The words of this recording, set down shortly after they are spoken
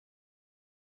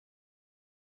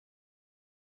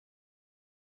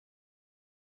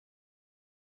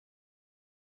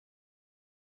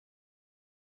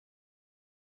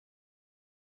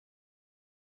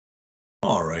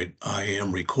All right, I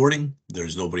am recording.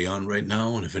 There's nobody on right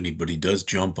now, and if anybody does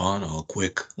jump on, I'll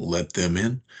quick let them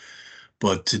in.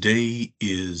 But today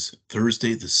is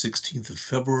Thursday, the 16th of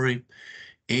February,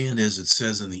 and as it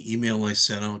says in the email I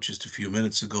sent out just a few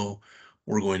minutes ago,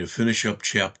 we're going to finish up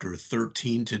chapter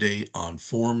 13 today on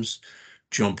forms,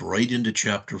 jump right into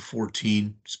chapter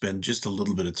 14, spend just a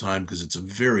little bit of time because it's a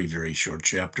very, very short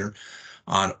chapter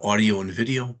on audio and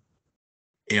video.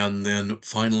 And then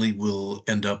finally, we'll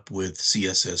end up with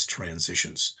CSS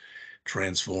transitions,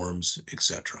 transforms,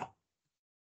 etc.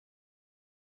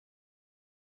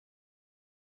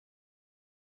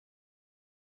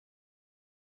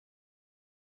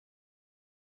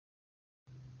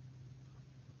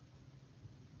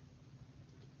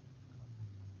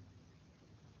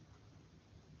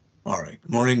 All right,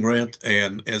 morning, Grant.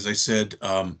 And as I said,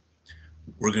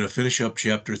 we're going to finish up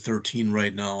chapter 13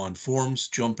 right now on forms,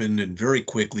 jump in and very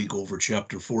quickly go over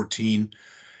chapter 14,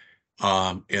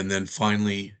 and then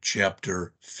finally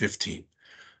chapter 15.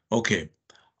 Okay,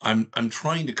 I'm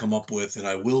trying to come up with, and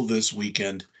I will this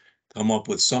weekend, come up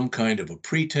with some kind of a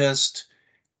pretest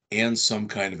and some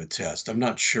kind of a test. I'm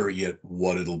not sure yet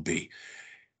what it'll be.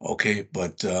 Okay,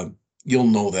 but you'll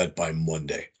know that by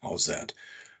Monday. How's that?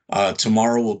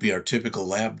 Tomorrow will be our typical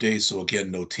lab day. So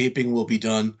again, no taping will be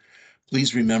done.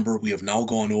 Please remember, we have now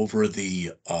gone over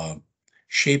the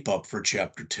shape up for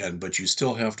chapter 10, but you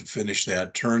still have to finish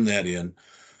that, turn that in,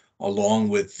 along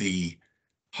with the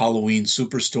Halloween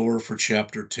Superstore for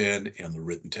chapter 10 and the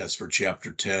written test for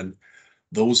chapter 10.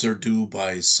 Those are due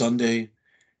by Sunday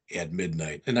at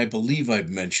midnight. And I believe I've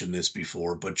mentioned this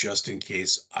before, but just in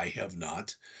case I have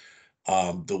not,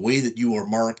 the way that you are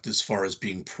marked as far as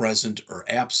being present or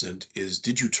absent is,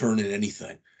 did you turn in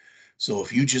anything? So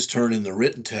if you just turn in the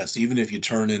written test, even if you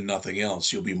turn in nothing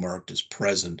else, you'll be marked as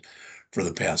present for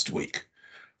the past week.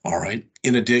 All right.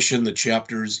 In addition, the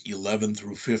chapters 11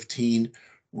 through 15,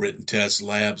 written tests,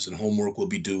 labs, and homework will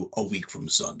be due a week from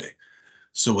Sunday.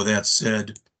 So with that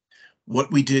said,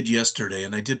 what we did yesterday,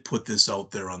 and I did put this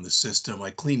out there on the system, I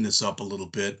cleaned this up a little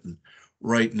bit, and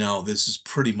right now this is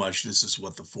pretty much, this is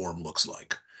what the form looks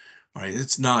like. All right,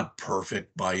 it's not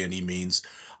perfect by any means.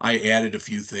 I added a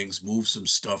few things, moved some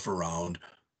stuff around.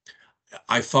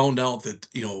 I found out that,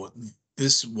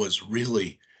 this was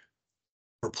really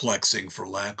perplexing for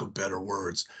lack of better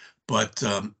words. But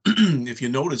if you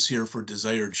notice here for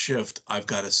desired shift, I've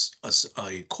got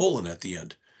a colon at the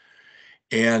end.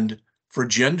 And for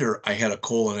gender, I had a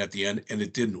colon at the end and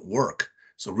it didn't work.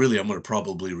 So really, I'm going to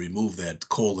probably remove that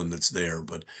colon that's there.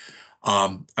 But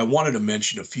I wanted to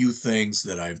mention a few things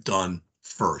that I've done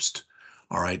first.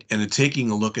 All right. And in taking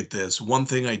a look at this, one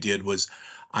thing I did was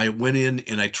I went in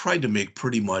and I tried to make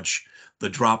pretty much the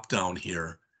drop down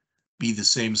here be the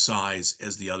same size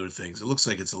as the other things. It looks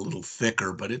like it's a little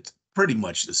thicker, but it's pretty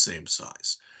much the same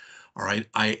size. All right.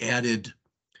 I added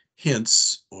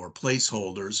hints or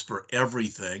placeholders for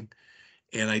everything.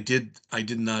 And I did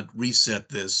not reset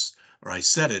this, or I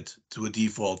set it to a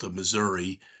default of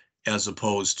Missouri as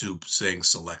opposed to saying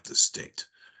select a state.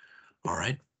 All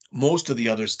right. Most of the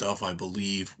other stuff I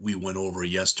believe we went over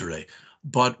yesterday.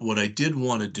 But what I did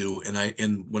want to do,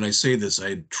 and when I say this,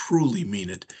 I truly mean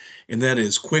it, and that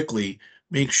is quickly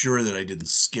make sure that I didn't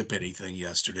skip anything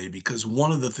yesterday, because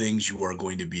one of the things you are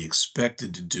going to be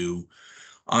expected to do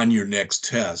on your next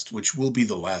test, which will be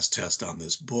the last test on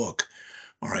this book.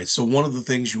 All right, so one of the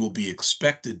things you will be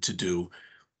expected to do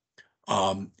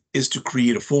is to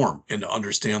create a form and to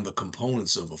understand the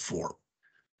components of a form.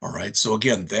 All right, so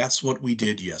again, that's what we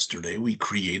did yesterday. We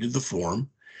created the form.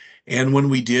 And when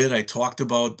we did, I talked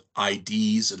about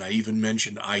IDs, and I even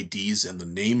mentioned IDs and the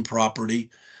name property.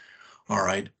 All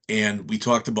right, and we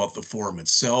talked about the form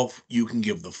itself. You can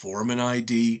give the form an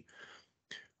ID.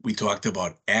 We talked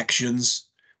about actions.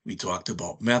 We talked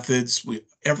about methods.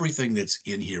 Everything that's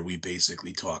in here, we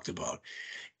basically talked about.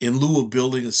 In lieu of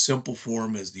building a simple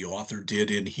form as the author did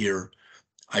in here,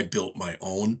 I built my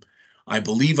own. I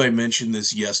believe I mentioned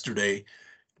this yesterday,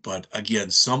 but again,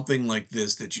 something like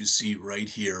this that you see right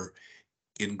here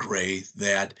in gray,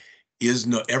 that is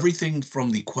no, everything from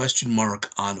the question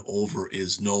mark on over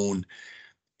is known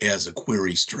as a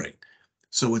query string.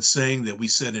 So it's saying that we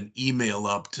sent an email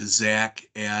up to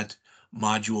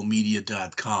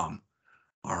zach@modulemedia.com.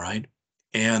 All right.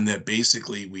 And that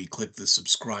basically we click the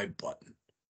subscribe button.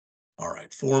 All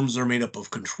right. Forms are made up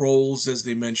of controls, as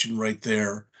they mentioned right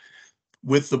there.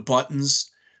 With the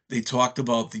buttons, they talked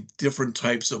about the different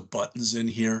types of buttons in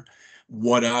here.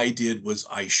 What I did was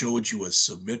I showed you a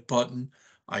submit button.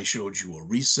 I showed you a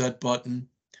reset button.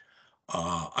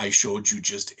 I showed you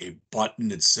just a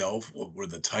button itself where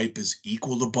the type is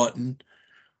equal to button.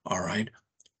 All right.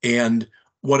 And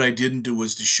What I didn't do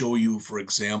was to show you, for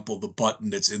example, the button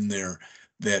that's in there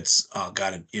that's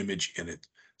got an image in it.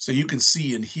 So you can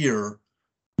see in here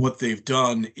what they've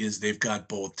done is they've got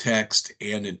both text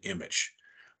and an image.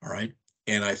 All right.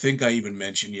 And I think I even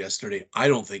mentioned yesterday, I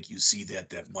don't think you see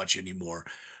that much anymore.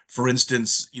 For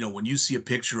instance, when you see a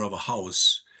picture of a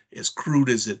house, as crude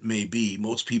as it may be,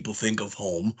 most people think of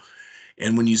home.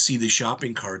 And when you see the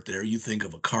shopping cart there, you think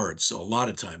of a card. So a lot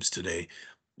of times today,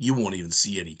 you won't even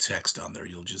see any text on there.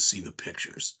 You'll just see the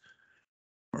pictures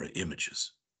or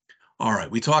images. All right.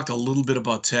 We talked a little bit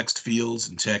about text fields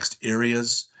and text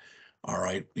areas. All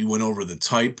right. We went over the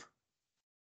type.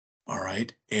 All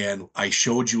right. And I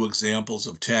showed you examples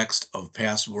of text, of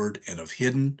password, and of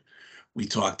hidden. We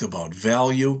talked about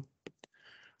value.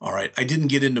 All right. I didn't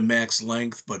get into max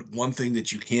length, but one thing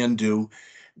that you can do,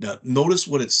 now notice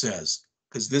what it says,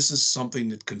 because this is something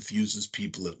that confuses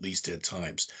people at least at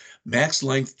times. Max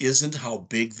length isn't how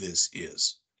big this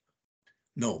is.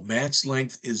 No, max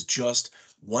length is just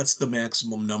what's the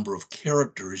maximum number of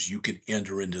characters you can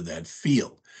enter into that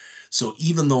field. So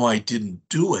even though I didn't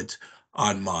do it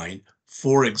on mine,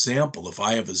 for example, if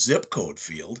I have a zip code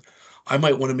field, I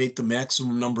might want to make the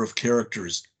maximum number of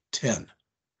characters 10.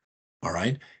 All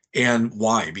right. And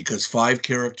why? Because 5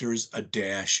 characters, a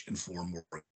dash, and 4 more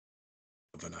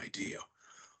of an idea.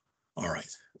 All right.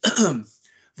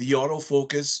 The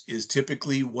autofocus is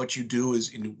typically what you do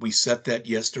is we set that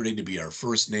yesterday to be our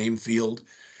first name field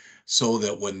so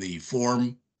that when the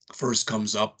form first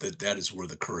comes up, that is where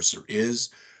the cursor is.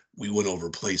 We went over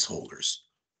placeholders.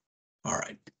 All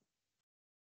right.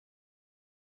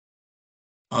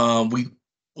 We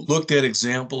looked at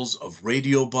examples of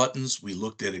radio buttons. We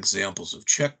looked at examples of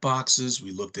checkboxes.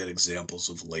 We looked at examples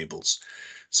of labels.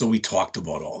 So we talked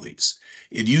about all these.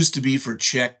 It used to be for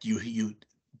checked, you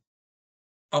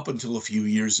up until a few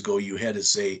years ago, you had to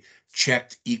say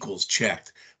checked equals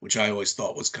checked, which I always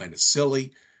thought was kind of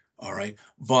silly. All right.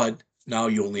 But now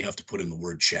you only have to put in the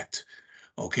word checked.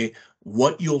 Okay.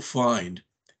 What you'll find,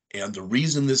 and the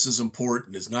reason this is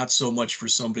important is not so much for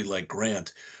somebody like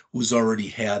Grant, who's already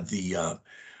had the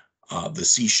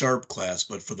C sharp class,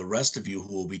 but for the rest of you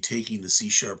who will be taking the C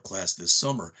sharp class this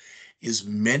summer, is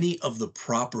many of the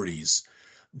properties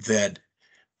that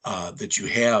that you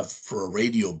have for a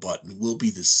radio button will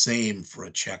be the same for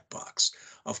a checkbox.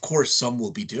 Of course, some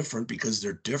will be different because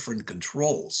they're different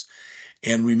controls.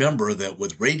 And remember that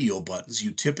with radio buttons,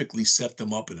 you typically set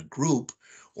them up in a group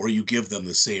or you give them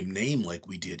the same name like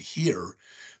we did here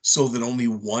so that only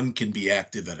one can be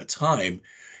active at a time,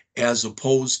 as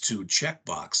opposed to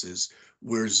checkboxes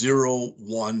where 0,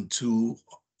 1, 2,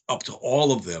 up to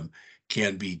all of them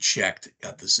can be checked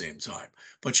at the same time.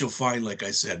 But you'll find, like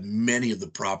I said, many of the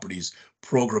properties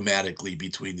programmatically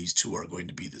between these two are going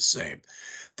to be the same.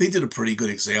 They did a pretty good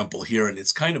example here, and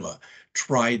it's kind of a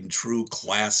tried and true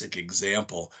classic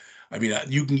example. I mean,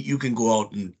 you can go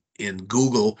out and in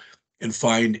Google and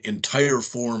find entire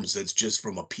forms that's just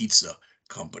from a pizza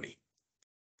company.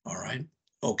 All right.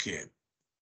 Okay.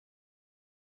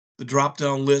 The drop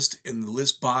down list in the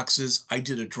list boxes, I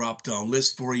did a drop down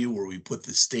list for you where we put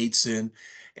the states in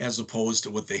as opposed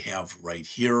to what they have right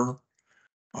here.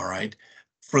 All right.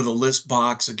 For the list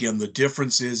box, again, the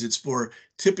difference is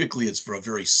typically it's for a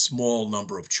very small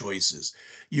number of choices.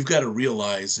 You've got to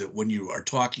realize that when you are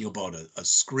talking about a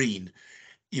screen,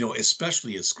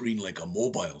 especially a screen like a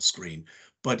mobile screen,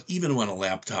 but even on a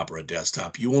laptop or a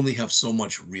desktop, you only have so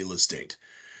much real estate.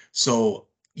 So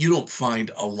you don't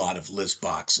find a lot of list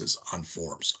boxes on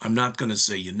forms. I'm not going to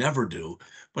say you never do,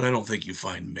 but I don't think you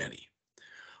find many.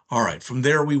 All right, from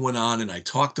there we went on and I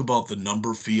talked about the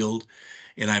number field,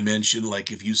 and I mentioned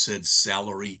like if you said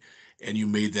salary and you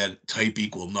made that type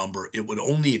equal number, it would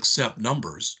only accept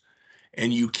numbers,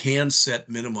 and you can set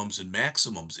minimums and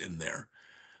maximums in there.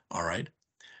 All right.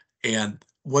 And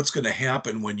what's going to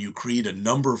happen when you create a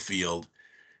number field,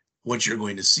 what you're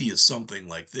going to see is something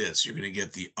like this. You're going to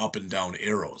get the up and down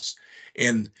arrows.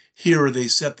 And here they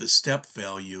set the step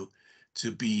value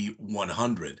to be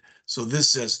 100. So this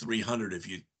says 300. If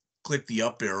you click the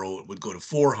up arrow, it would go to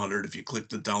 400. If you click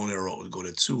the down arrow, it would go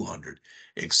to 200,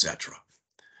 etc.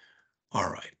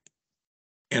 All right.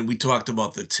 And we talked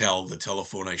about the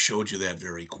telephone. I showed you that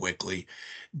very quickly.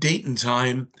 Date and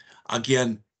time.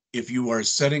 Again, if you are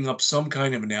setting up some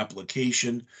kind of an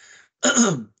application,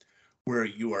 where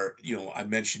you are, I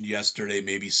mentioned yesterday,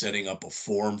 maybe setting up a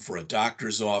form for a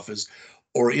doctor's office,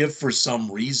 or if for some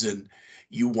reason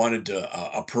you wanted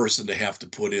a person to have to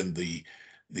put in the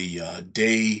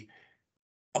day,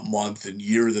 a month, and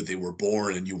year that they were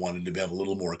born, and you wanted to have a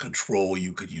little more control,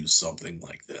 you could use something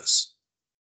like this.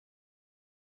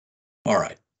 All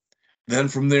right. Then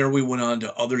from there, we went on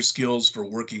to other skills for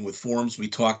working with forms. We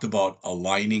talked about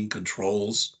aligning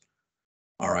controls.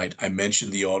 All right, I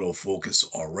mentioned the autofocus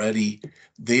already.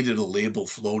 They did a label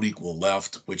float equal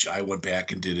left, which I went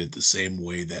back and did it the same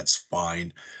way. That's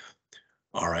fine.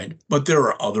 All right, but there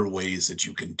are other ways that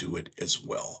you can do it as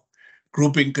well.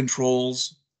 Grouping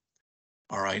controls.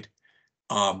 All right.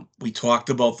 We talked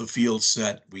about the field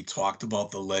set. We talked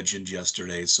about the legend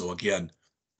yesterday. So again,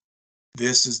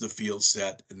 this is the field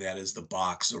set, and that is the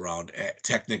box around.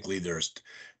 Technically, there's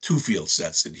two field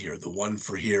sets in here, the one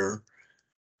for here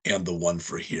and the one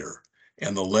for here.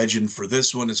 And the legend for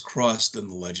this one is crust, and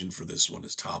the legend for this one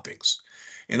is toppings.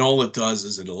 And all it does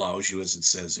is it allows you, as it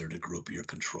says there, to group your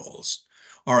controls.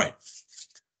 All right,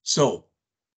 so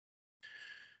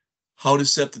how to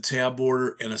set the tab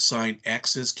order and assign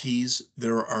access keys.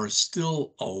 There are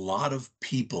still a lot of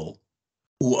people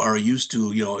who are used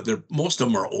to, most of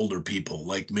them are older people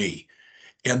like me,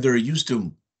 and they're used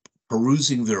to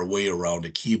perusing their way around a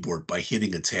keyboard by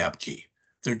hitting a tab key.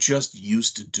 They're just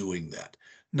used to doing that.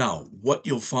 Now, what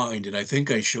you'll find, and I think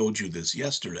I showed you this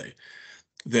yesterday,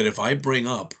 that if I bring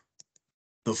up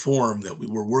the form that we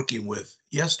were working with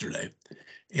yesterday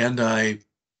and I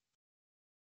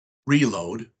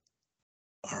reload,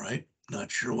 all right,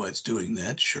 not sure why it's doing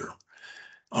that, sure.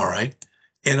 All right.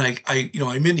 And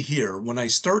I'm in here. When I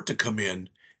start to come in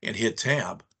and hit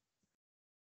tab,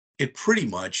 it pretty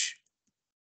much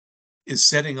is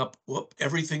setting up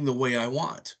everything the way I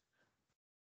want.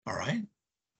 All right.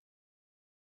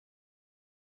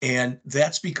 And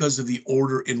that's because of the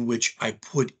order in which I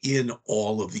put in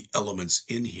all of the elements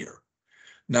in here.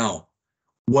 Now,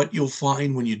 what you'll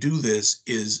find when you do this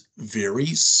is very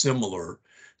similar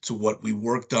to what we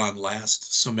worked on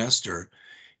last semester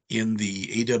in the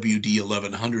AWD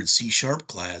 1100 C#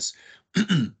 class.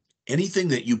 Anything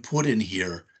that you put in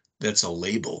here that's a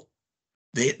label,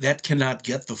 that cannot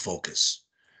get the focus.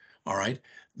 All right.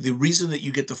 The reason that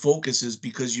you get the focus is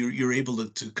because you're able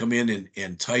to come in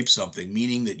and type something,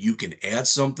 meaning that you can add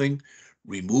something,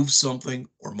 remove something,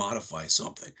 or modify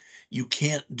something. You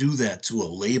can't do that to a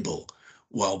label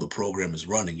while the program is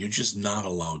running. You're just not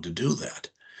allowed to do that.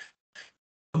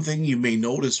 One thing you may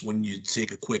notice when you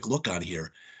take a quick look on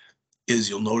here is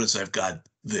you'll notice I've got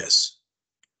this.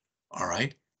 All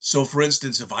right. So for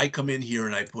instance, if I come in here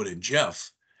and I put in Jeff,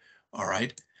 all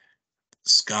right,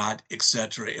 Scott,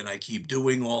 etc., and I keep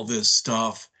doing all this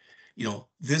stuff,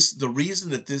 the reason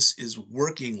that this is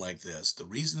working like this, the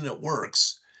reason it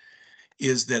works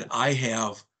is that I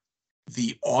have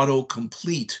the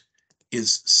autocomplete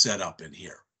is set up in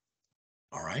here.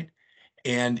 All right.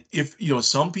 And if,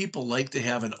 some people like to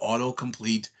have an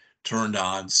autocomplete turned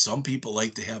on, some people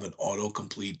like to have an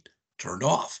autocomplete turned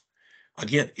off.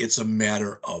 Again, it's a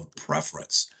matter of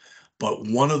preference. But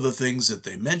one of the things that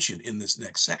they mention in this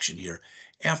next section here,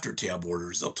 after tab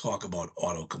orders, they'll talk about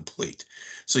autocomplete.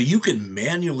 So you can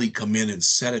manually come in and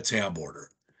set a tab order.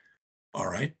 All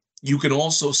right. You can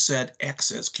also set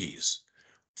access keys.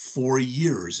 For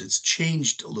years, it's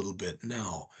changed a little bit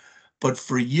now. But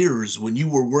for years, when you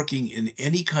were working in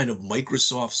any kind of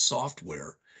Microsoft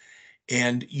software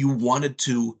and you wanted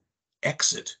to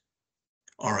exit,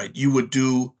 all right, you would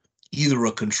do either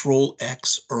a Control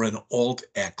X or an Alt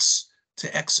X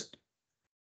to exit.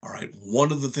 All right,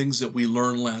 one of the things that we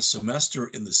learned last semester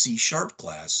in the C#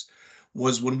 class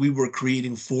was when we were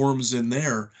creating forms in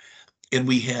there and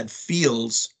we had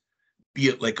fields, be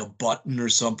it like a button or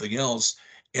something else,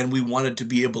 and we wanted to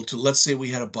be able to, let's say we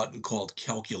had a button called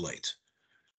calculate.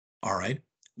 All right,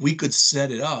 we could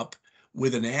set it up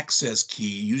with an access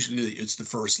key. Usually it's the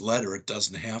first letter. It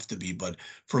doesn't have to be, but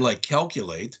for like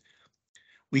calculate,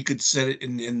 we could set it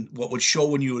in what would show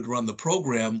when you would run the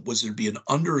program was there'd be an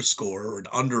underscore or an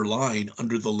underline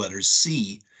under the letter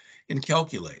C in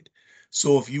calculate.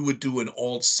 So if you would do an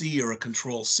Alt C or a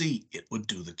Control C, it would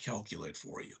do the calculate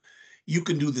for you. You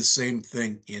can do the same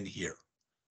thing in here.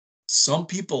 Some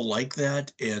people like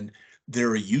that and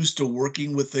they're used to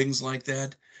working with things like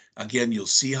that. Again, you'll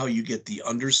see how you get the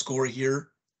underscore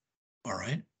here. All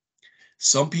right.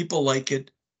 Some people like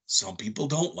it. Some people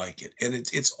don't like it. And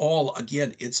it's all,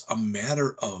 again, it's a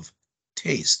matter of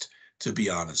taste, to be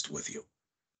honest with you.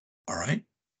 All right.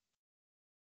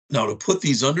 Now, to put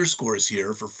these underscores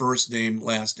here for first name,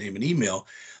 last name, and email,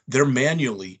 they're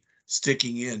manually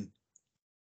sticking in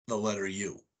the letter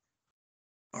U.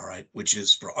 All right, which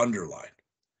is for underline.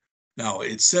 Now,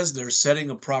 it says they're setting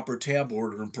a proper tab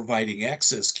order and providing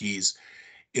access keys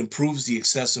improves the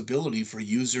accessibility for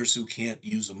users who can't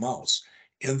use a mouse.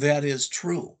 And that is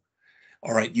true.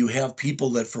 All right, you have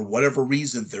people that for whatever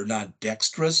reason, they're not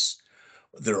dexterous,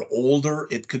 they're older.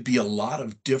 It could be a lot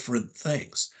of different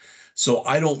things. So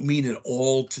I don't mean at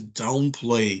all to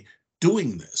downplay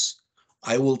doing this.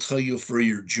 I will tell you, for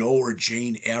your Joe or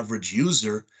Jane average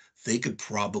user, they could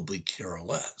probably care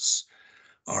less.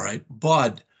 All right.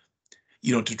 But,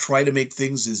 to try to make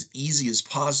things as easy as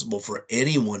possible for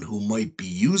anyone who might be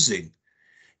using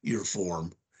your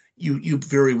form, you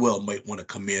very well might want to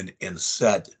come in and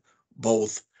set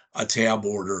both a tab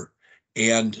order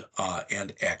and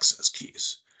access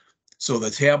keys. So the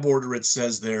tab order, it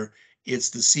says there,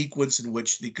 it's the sequence in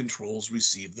which the controls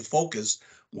receive the focus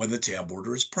when the tab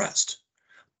order is pressed.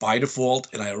 By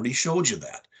default, and I already showed you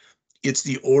that, it's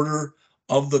the order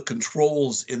of the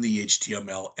controls in the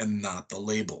HTML and not the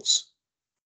labels.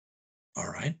 All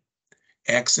right.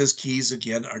 Access keys,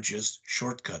 again, are just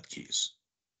shortcut keys.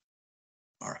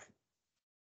 All right.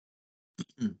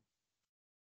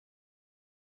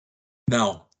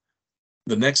 Now,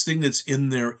 the next thing that's in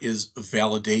there is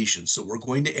validation. So we're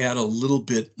going to add a little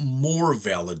bit more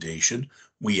validation.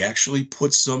 We actually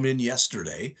put some in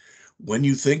yesterday. When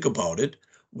you think about it,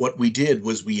 what we did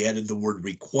was we added the word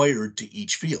required to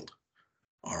each field.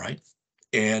 All right.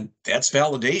 And that's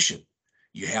validation.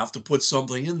 You have to put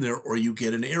something in there or you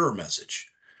get an error message.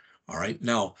 All right.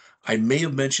 Now, I may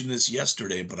have mentioned this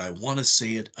yesterday, but I want to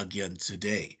say it again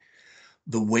today.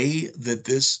 The way that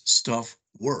this stuff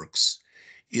works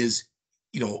is,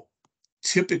 you know,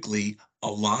 typically a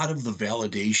lot of the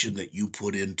validation that you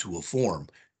put into a form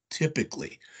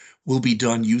typically will be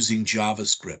done using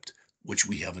JavaScript, which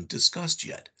we haven't discussed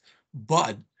yet.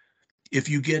 But if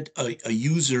you get a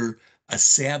user, a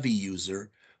savvy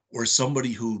user, or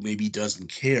somebody who maybe doesn't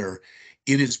care,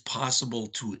 it is possible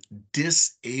to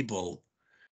disable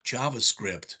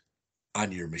JavaScript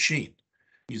on your machine.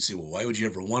 You'd say, well, why would you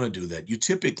ever want to do that? You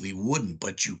typically wouldn't,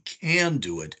 but you can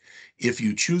do it if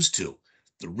you choose to.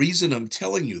 The reason I'm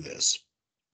telling you this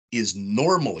is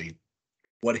normally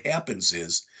what happens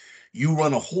is you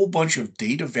run a whole bunch of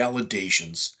data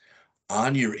validations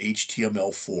on your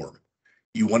HTML form.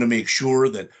 You want to make sure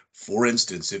that, for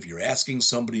instance, if you're asking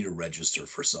somebody to register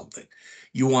for something,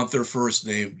 you want their first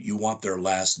name, you want their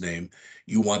last name,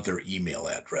 you want their email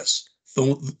address.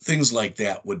 Things like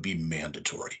that would be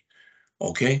mandatory.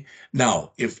 Okay.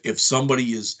 Now, if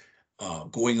somebody is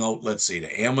going out, let's say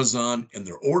to Amazon, and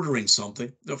they're ordering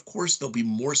something, of course there'll be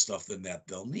more stuff than that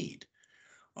they'll need.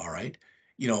 All right.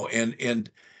 And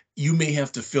you may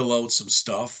have to fill out some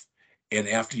stuff. And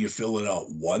after you fill it out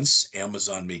once,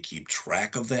 Amazon may keep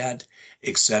track of that,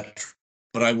 etc.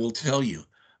 But I will tell you,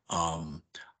 um,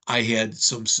 I had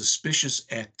some suspicious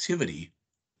activity.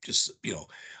 Just,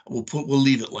 we'll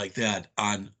leave it like that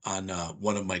on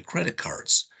one of my credit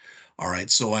cards. All right.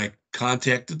 So I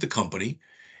contacted the company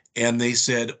and they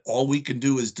said, all we can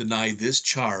do is deny this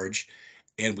charge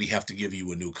and we have to give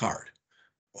you a new card.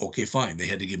 Okay, fine. They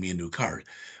had to give me a new card.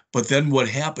 But then what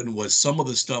happened was some of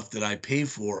the stuff that I pay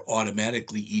for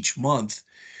automatically each month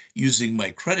using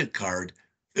my credit card,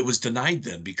 it was denied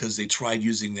then because they tried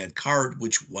using that card,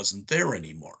 which wasn't there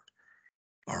anymore.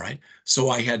 All right. So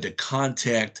I had to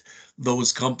contact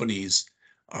those companies,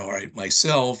 all right,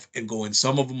 myself, and go in.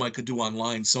 Some of them I could do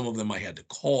online, some of them I had to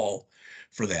call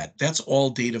for that. That's all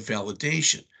data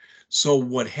validation. So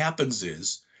what happens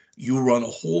is you run a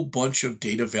whole bunch of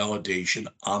data validation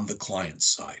on the client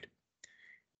side.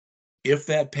 If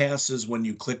that passes when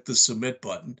you click the submit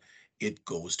button, it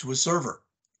goes to a server.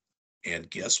 And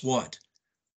guess what?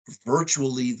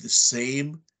 Virtually the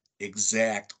same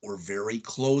exact or very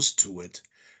close to it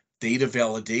data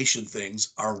validation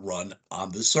things are run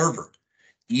on the server,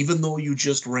 even though you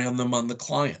just ran them on the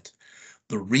client.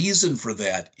 The reason for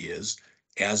that is,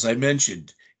 as I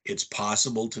mentioned, it's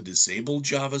possible to disable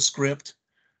JavaScript.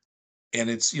 And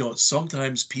it's,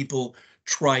 sometimes people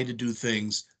try to do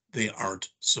things they aren't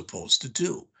supposed to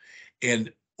do. And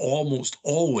almost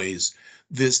always,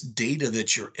 this data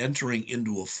that you're entering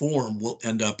into a form will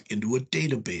end up into a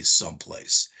database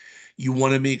someplace. You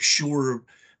want to make sure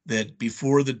that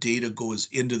before the data goes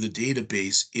into the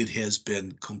database, it has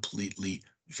been completely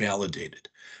validated.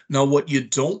 Now, what you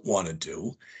don't want to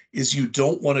do is you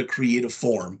don't want to create a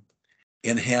form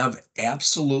and have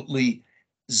absolutely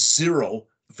zero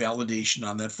validation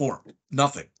on that form.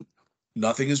 Nothing.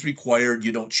 Nothing is required.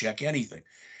 You don't check anything.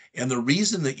 And the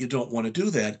reason that you don't want to do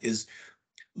that is,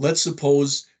 let's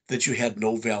suppose that you had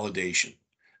no validation.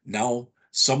 Now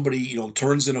somebody,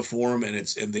 turns in a form and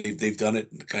they've done it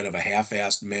in kind of a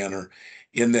half-assed manner,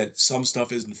 in that some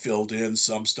stuff isn't filled in,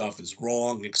 some stuff is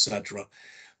wrong, etc.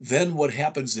 Then what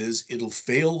happens is it'll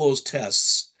fail those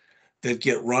tests that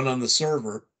get run on the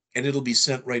server, and it'll be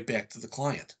sent right back to the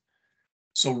client.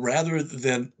 So rather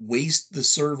than waste the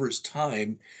server's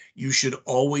time, you should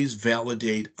always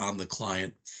validate on the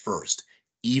client first.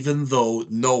 even though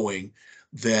knowing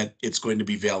that it's going to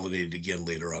be validated again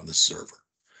later on the server.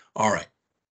 All right,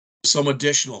 some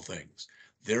additional things.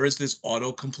 There is this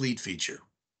autocomplete feature,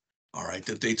 all right,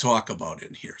 that they talk about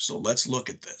in here. So let's look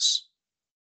at this.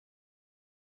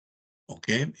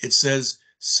 Okay, it says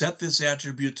set this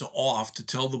attribute to off to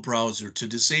tell the browser to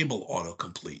disable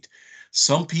autocomplete.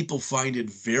 Some people find it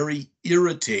very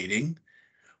irritating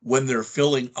when they're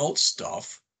filling out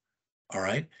stuff, all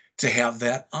right, to have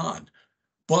that on.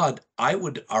 But I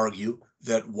would argue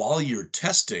that while you're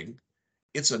testing,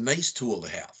 it's a nice tool to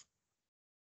have.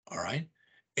 All right.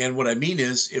 And what I mean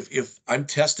is if I'm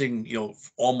testing,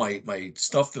 all my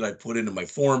stuff that I put into my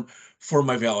form for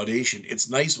my validation, it's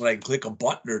nice when I can click a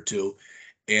button or two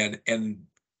and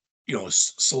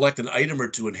select an item or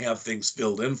two and have things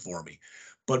filled in for me.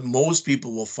 But most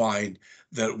people will find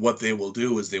that what they will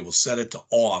do is they will set it to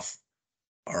off,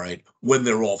 all right, when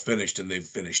they're all finished and they've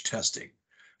finished testing.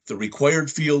 The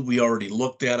required field we already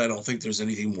looked at. I don't think there's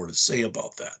anything more to say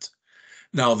about that.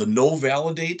 Now, the no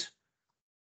validate,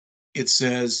 it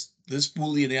says this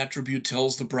Boolean attribute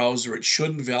tells the browser it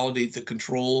shouldn't validate the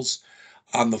controls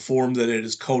on the form that it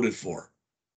is coded for.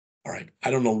 All right,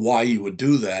 I don't know why you would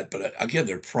do that, but again,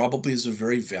 there probably is a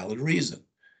very valid reason.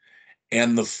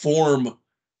 And the form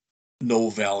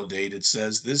no validate, it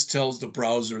says this tells the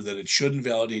browser that it shouldn't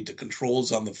validate the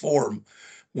controls on the form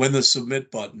when the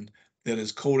submit button that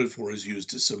is coded for is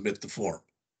used to submit the form.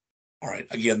 All right,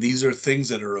 again, these are things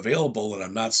that are available, and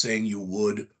I'm not saying you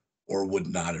would or would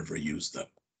not ever use them.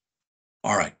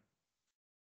 All right.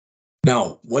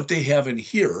 Now, what they have in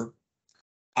here,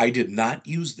 I did not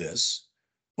use this,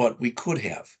 but we could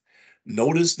have.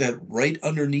 Notice that right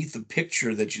underneath the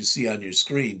picture that you see on your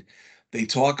screen, they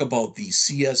talk about the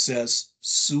CSS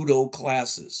pseudo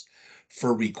classes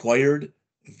for required,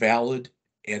 valid,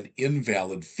 and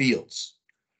invalid fields.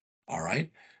 All right.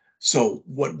 So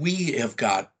what we have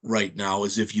got right now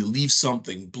is if you leave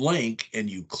something blank and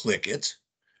you click it,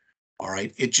 all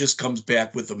right, it just comes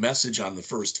back with a message on the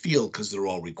first field because they're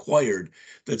all required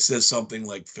that says something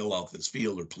like fill out this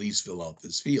field or please fill out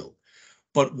this field.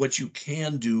 But what you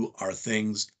can do are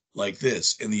things like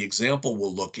this. And the example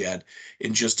we'll look at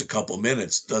in just a couple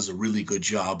minutes does a really good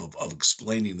job of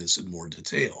explaining this in more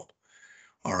detail.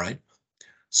 All right.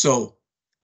 So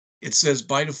it says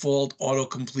by default,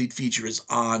 autocomplete feature is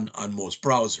on most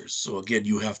browsers. So again,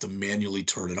 you have to manually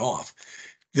turn it off.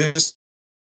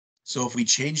 So if we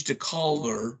changed the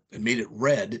color and made it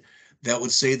red, that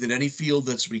would say that any field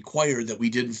that's required that we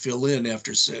didn't fill in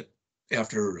after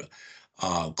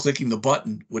clicking the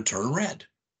button would turn red.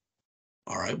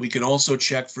 All right, we can also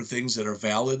check for things that are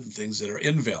valid and things that are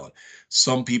invalid.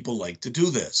 Some people like to do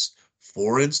this.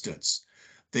 For instance,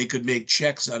 they could make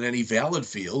checks on any valid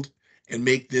field and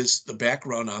make the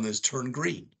background on this turn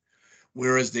green.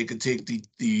 Whereas they could take the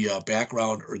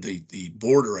background or the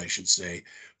border, I should say,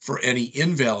 for any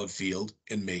invalid field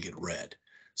and make it red.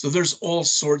 So there's all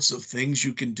sorts of things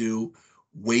you can do,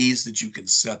 ways that you can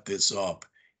set this up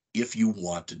if you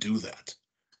want to do that.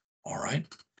 All right.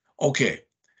 Okay.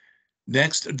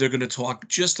 Next, they're going to talk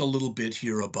just a little bit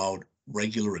here about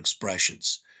regular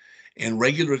expressions. And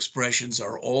regular expressions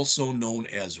are also known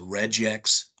as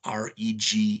regex,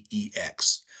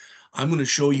 R-E-G-E-X. I'm going to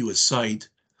show you a site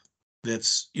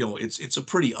that's, it's a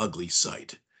pretty ugly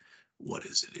site. What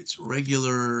is it? It's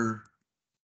regular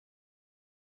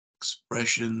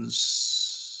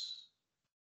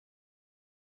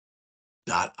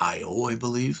expressions.io, I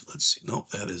believe. Let's see.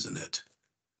 Nope, that isn't it.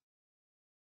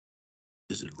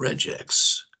 Is it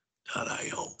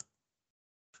regex.io?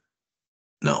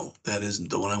 No, that isn't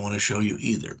the one I want to show you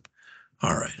either.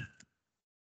 All right.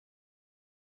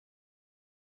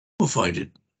 We'll find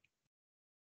it.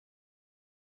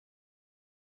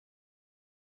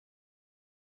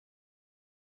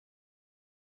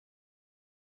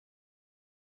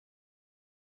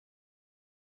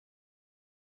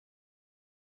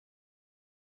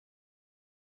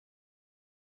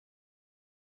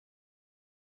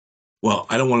 Well,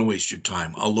 I don't want to waste your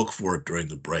time. I'll look for it during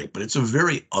the break, but it's a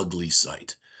very ugly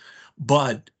site.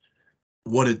 But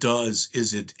what it does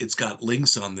is it's got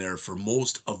links on there for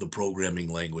most of the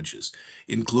programming languages,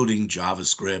 including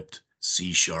JavaScript, C#,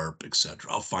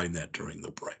 etc. I'll find that during the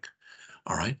break.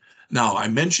 All right. Now, I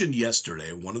mentioned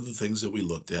yesterday, one of the things that we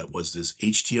looked at was this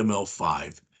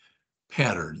HTML5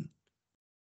 pattern.com.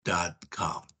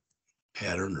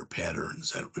 Pattern or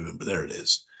patterns, I don't remember. There it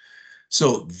is.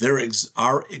 So there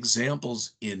are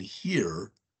examples in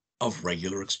here of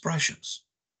regular expressions.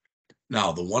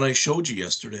 Now, the one I showed you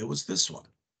yesterday was this one.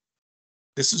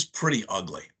 This is pretty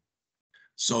ugly.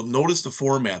 So notice the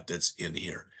format that's in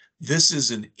here. This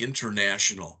is an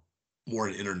international more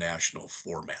an international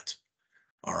format.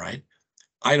 All right.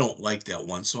 I don't like that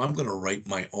one, so I'm going to write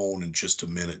my own in just a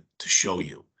minute to show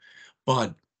you.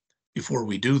 But before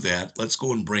we do that, let's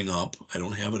go and bring up, I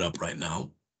don't have it up right now,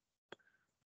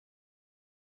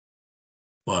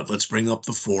 but let's bring up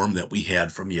the form that we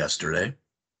had from yesterday.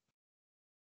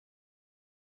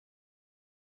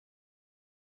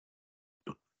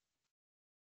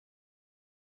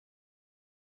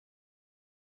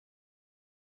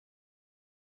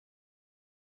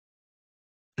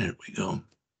 There we go.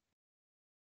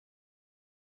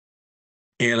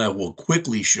 And I will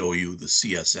quickly show you the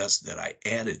CSS that I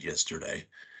added yesterday.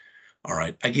 All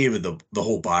right, I gave it the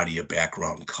whole body a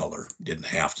background color. Didn't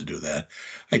have to do that.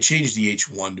 I changed the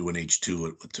H1 to an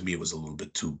H2. To me, it was a little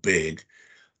bit too big.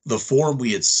 The form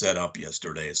we had set up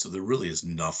yesterday, so there really is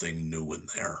nothing new in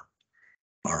there.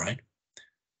 All right.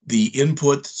 The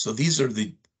input, so these are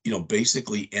the,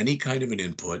 basically any kind of an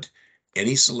input,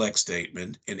 any select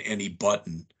statement, and any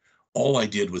button. All I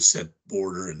did was set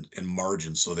border and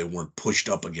margin so they weren't pushed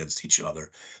up against each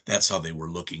other. That's how they were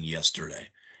looking yesterday.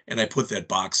 And I put that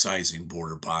box sizing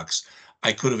border box.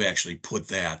 I could have actually put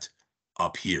that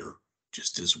up here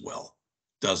just as well.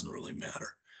 Doesn't really matter.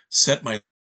 Set my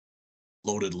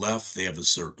loaded left, they have a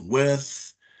certain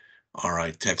width. All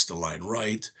right, text align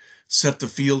right. Set the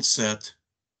field set.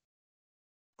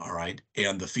 All right,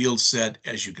 and the field set,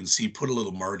 as you can see, put a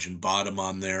little margin bottom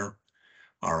on there.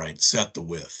 All right, set the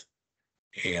width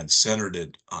and centered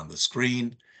it on the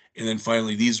screen. And then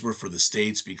finally, these were for the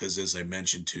states because, as I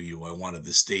mentioned to you, I wanted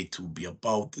the state to be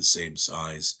about the same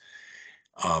size,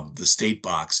 the state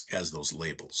box, as those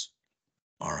labels.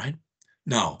 All right.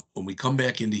 Now, when we come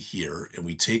back into here and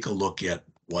we take a look at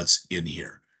what's in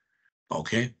here,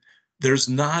 okay, there's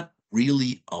not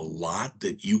really a lot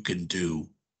that you can do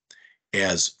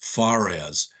as far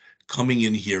as coming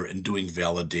in here and doing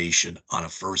validation on a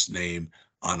first name,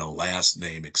 on a last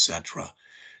name, etc.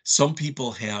 Some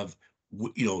people have,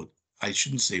 I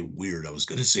shouldn't say weird, I was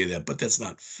going to say that, but that's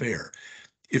not fair.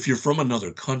 If you're from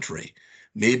another country,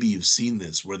 maybe you've seen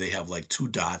this where they have like two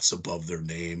dots above their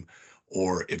name,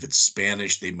 or if it's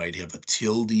Spanish, they might have a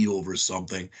tilde over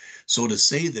something. So to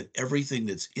say that everything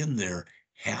that's in there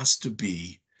has to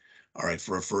be, all right,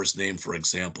 for a first name, for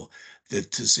example,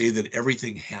 that to say that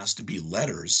everything has to be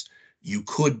letters, you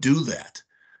could do that.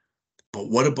 But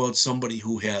what about somebody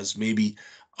who has maybe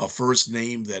a first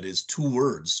name that is two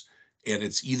words and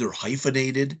it's either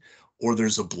hyphenated or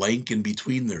there's a blank in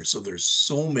between there? So there's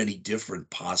so many different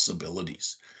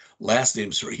possibilities. Last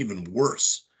names are even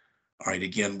worse. All right,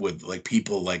 again, with like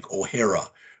people like O'Hara,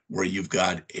 where you've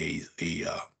got an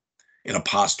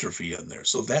apostrophe in there.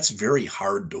 So that's very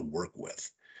hard to work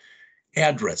with.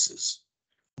 Addresses.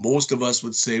 Most of us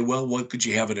would say, well, what could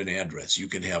you have in an address? You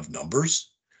can have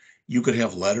numbers, you could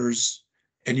have letters,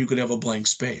 and you could have a blank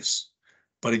space.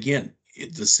 But again,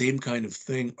 the same kind of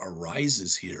thing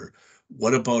arises here.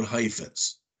 What about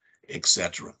hyphens,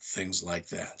 etc., things like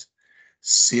that?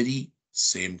 City,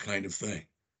 same kind of thing.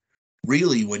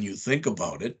 Really, when you think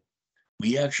about it,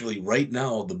 we actually right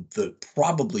now, the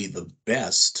probably the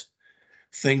best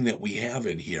thing that we have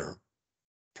in here,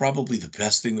 probably the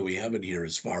best thing that we have in here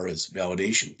as far as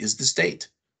validation is the state.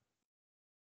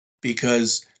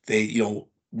 Because they,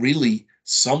 really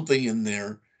something in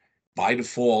there by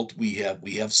default, we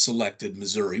have selected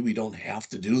Missouri. We don't have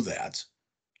to do that.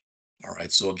 All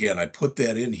right, so again, I put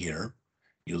that in here.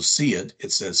 You'll see it.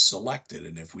 It says selected.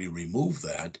 And if we remove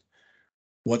that,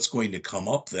 what's going to come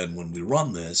up then when we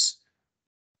run this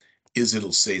is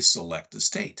it'll say select the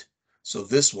state. So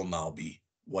this will now be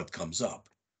what comes up.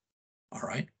 All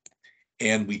right.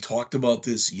 And we talked about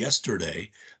this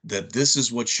yesterday, that this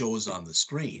is what shows on the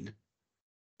screen,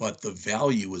 but the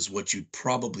value is what you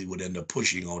probably would end up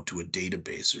pushing out to a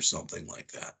database or something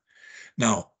like that.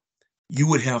 Now, you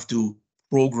would have to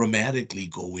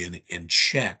programmatically go in and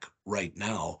check right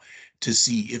now to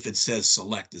see if it says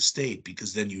select a state,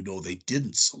 because then you know they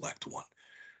didn't select one.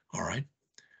 All right.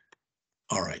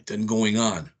 All right, then going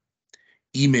on.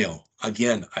 Email.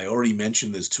 Again, I already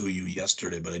mentioned this to you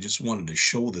yesterday, but I just wanted to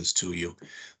show this to you,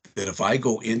 that if I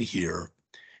go in here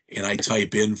and I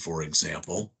type in, for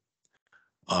example,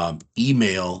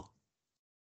 email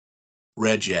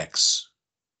regex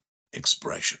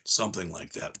expression, something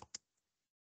like that.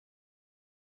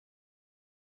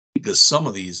 Because some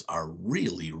of these are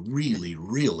really, really,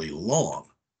 really long.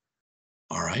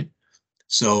 All right.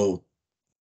 So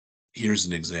here's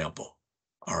an example.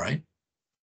 All right.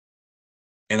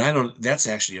 And that's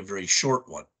actually a very short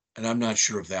one. And I'm not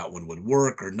sure if that one would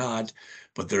work or not,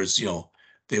 but there's,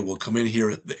 they will come in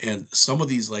here, and some of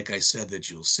these, like I said, that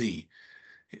you'll see,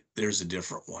 there's a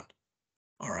different one.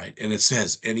 All right. And it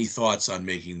says, any thoughts on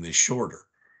making this shorter?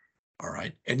 All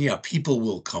right. And yeah, people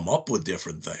will come up with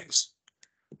different things.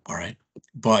 All right.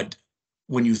 But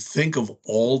when you think of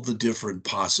all the different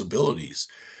possibilities,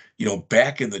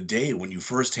 back in the day when you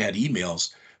first had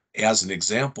emails, as an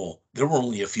example, there were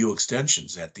only a few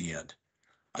extensions at the end.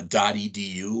 A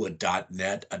 .edu, a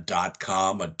 .net, a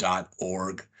 .com, a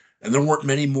 .org, and there weren't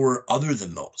many more other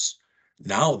than those.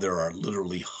 Now there are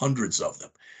literally hundreds of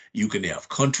them. You can have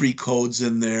country codes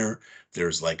in there.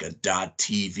 There's like a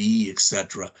 .tv,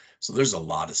 etc. So there's a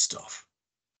lot of stuff.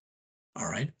 All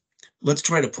right. Let's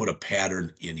try to put a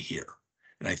pattern in here.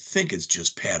 And I think it's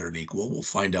just pattern equal. We'll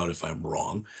find out if I'm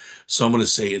wrong. So I'm going to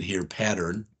say in here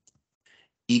pattern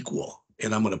equal.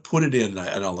 And I'm going to put it in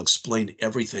and I'll explain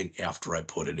everything after I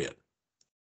put it in.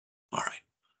 All right.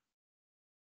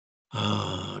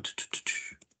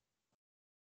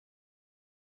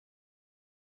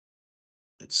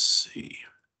 Let's see.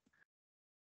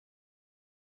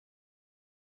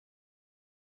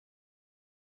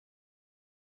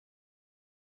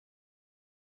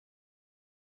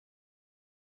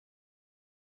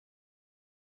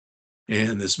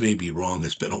 And this may be wrong.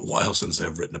 It's been a while since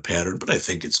I've written a pattern, but I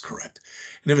think it's correct.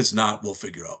 And if it's not, we'll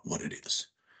figure out what it is.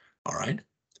 All right.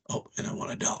 Oh, and I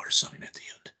want a $sign at the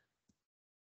end.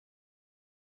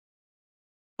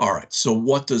 All right. So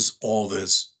what does all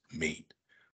this mean?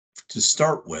 To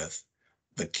start with,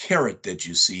 the caret that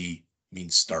you see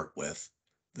means start with.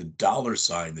 The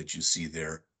 $sign that you see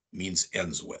there means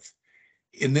ends with.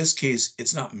 In this case,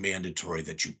 it's not mandatory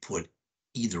that you put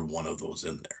either one of those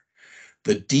in there.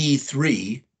 The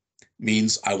D3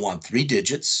 means I want 3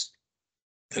 digits,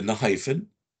 then the hyphen,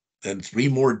 then 3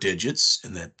 more digits,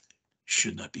 and that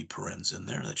should not be parens in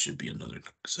there. That should be another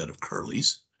set of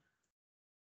curlies.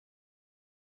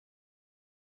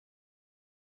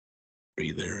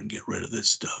 3 there and get rid of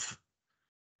this stuff.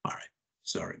 All right,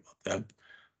 sorry about that.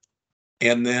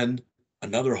 And then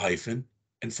another hyphen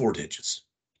and 4 digits.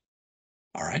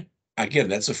 All right. Again,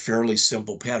 that's a fairly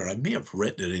simple pattern. I may have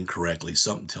written it incorrectly.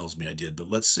 Something tells me I did, but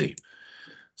let's see.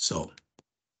 So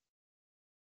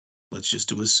let's just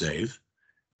do a save,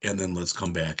 and then let's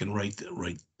come back and write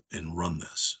and run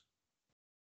this.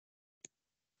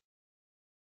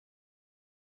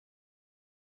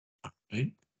 All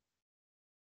right.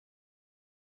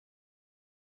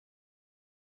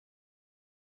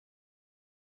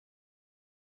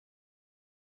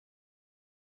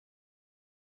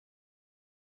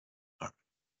 All right.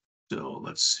 So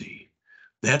let's see.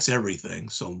 That's everything.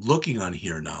 So looking on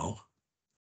here now,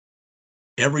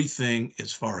 everything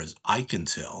as far as I can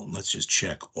tell, let's just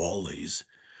check all these.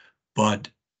 But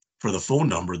for the phone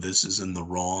number, this is in the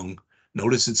wrong.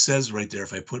 Notice it says right there,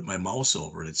 if I put my mouse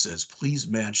over it, it says, please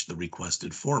match the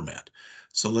requested format.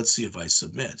 So let's see if I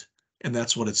submit. And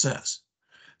that's what it says.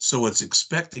 So it's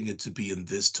expecting it to be in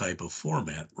this type of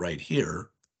format right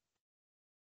here.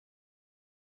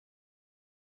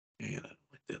 And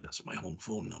that's my home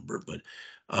phone number, but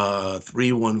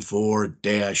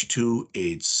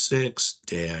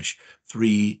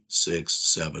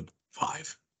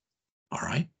 314-286-3675. All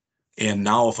right. And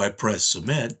now if I press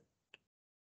submit,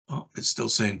 oh, it's still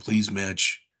saying please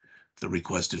match the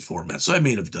requested format. So I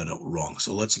may have done it wrong.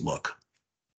 So let's look.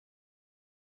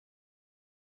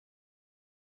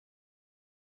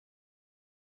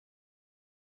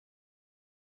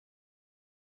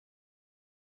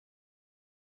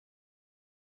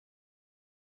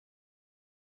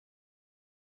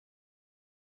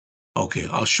 Okay,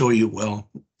 I'll show you. Well,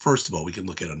 first of all, we can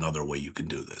look at another way you can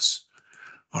do this.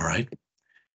 All right.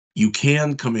 You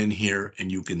can come in here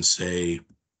and you can say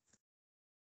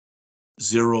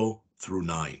 0 through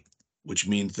 9, which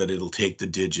means that it'll take the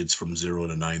digits from 0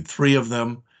 to 9, 3 of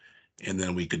them. And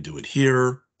then we could do it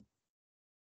here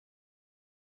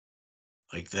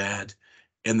like that.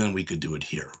 And then we could do it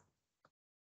here.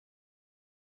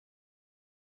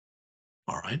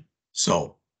 All right.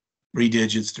 So 3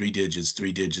 digits, 3 digits,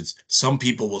 3 digits. Some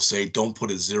people will say, don't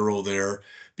put a 0 there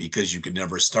because you can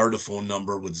never start a phone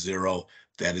number with 0.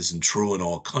 That isn't true in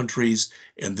all countries.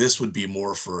 And this would be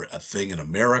more for a thing in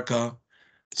America.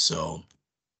 So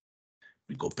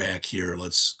we go back here.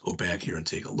 Let's go back here and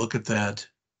take a look at that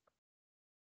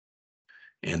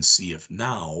and see if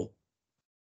now.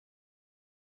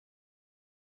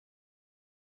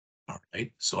 All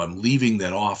right. So I'm leaving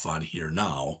that off on here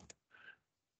now.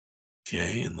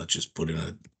 Okay. And let's just put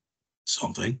in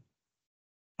something.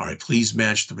 All right. Please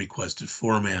match the requested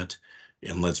format.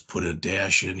 And let's put a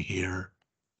dash in here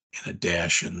and a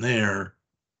dash in there.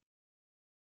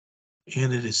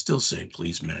 And it is still saying,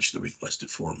 please match the requested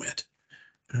format.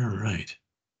 All right.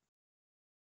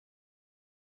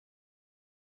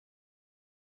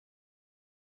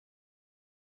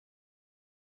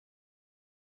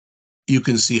 you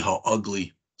can see how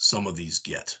ugly some of these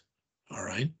get. All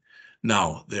right.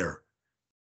 Now there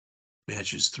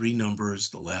matches 3 numbers.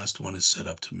 The last one is set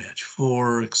up to match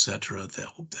 4, etc.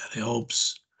 That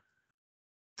helps.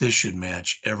 This should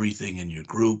match everything in your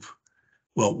group.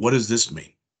 Well, what does this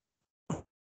mean?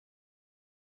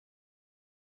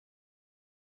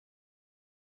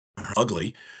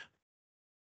 Ugly,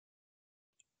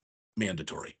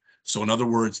 mandatory. So in other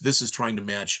words, this is trying to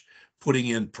match putting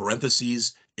in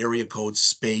parentheses, area code,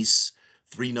 space,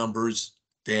 3 numbers,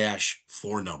 dash,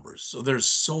 4 numbers. So there's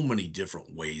so many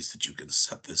different ways that you can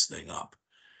set this thing up.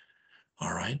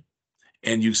 All right.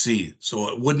 And you see, so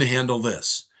it wouldn't handle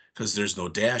this because there's no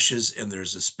dashes and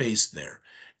there's a space there.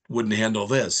 Wouldn't handle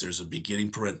this. There's a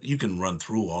beginning parent. You can run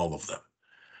through all of them.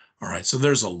 All right. So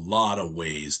there's a lot of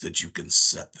ways that you can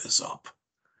set this up.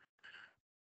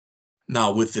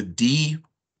 Now with the D,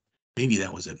 maybe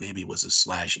that was it. Maybe it was a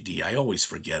 /D. I always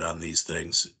forget on these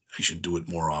things. I should do it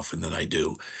more often than I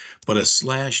do. But a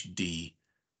 /D,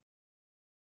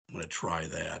 I'm going to try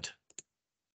that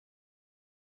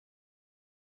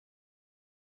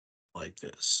like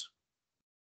this.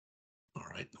 All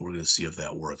right, we're going to see if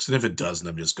that works. And if it doesn't,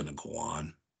 I'm just going to go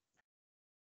on.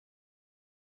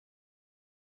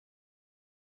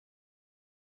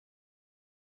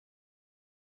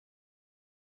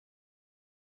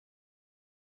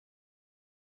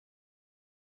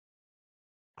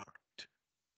 All right.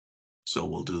 So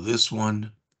we'll do this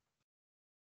one.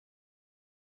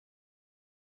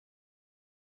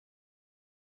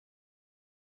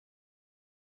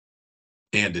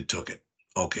 And it took it.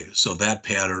 Okay, so that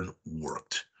pattern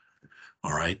worked.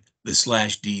 All right, the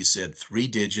 /D said 3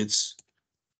 digits,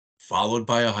 followed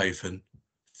by a hyphen,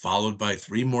 followed by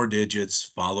 3 more digits,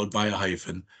 followed by a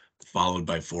hyphen, followed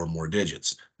by 4 more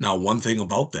digits. Now, one thing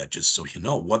about that, just so you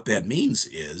know, what that means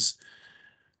is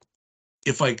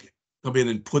if I come in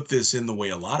and put this in the way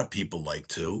a lot of people like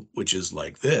to, which is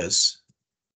like this,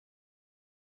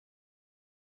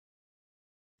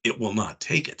 it will not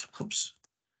take it. Oops,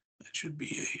 that should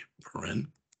be a paren.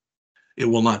 It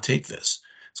will not take this.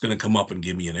 It's going to come up and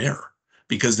give me an error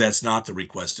because that's not the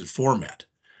requested format.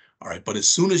 All right, but as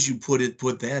soon as you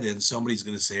put that in, somebody's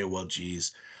going to say, well,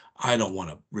 geez, I don't want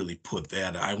to really put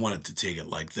that. I want it to take it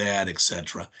like that,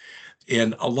 etc.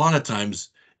 And a lot of times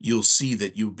you'll see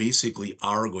that you basically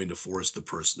are going to force the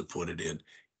person to put it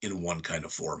in one kind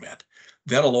of format.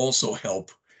 That'll also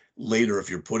help later if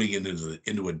you're putting it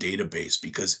into a database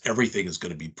because everything is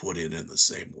going to be put in the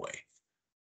same way.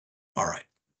 All right.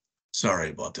 Sorry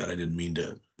about that. I didn't mean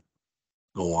to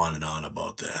go on and on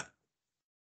about that.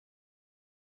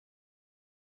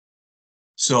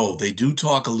 So they do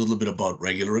talk a little bit about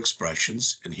regular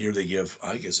expressions, and here they give,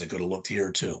 I guess I could have looked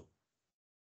here too.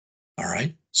 All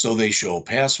right. So they show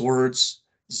passwords,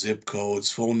 zip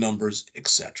codes, phone numbers,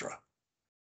 etc.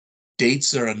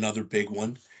 Dates are another big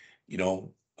one. You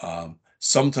know,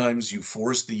 sometimes you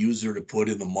force the user to put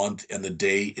in the month and the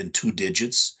day in 2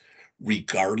 digits,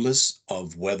 regardless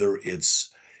of whether it's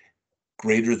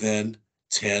greater than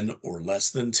 10 or less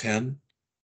than 10.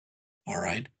 All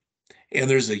right. And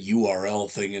there's a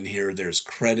URL thing in here. There's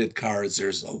credit cards.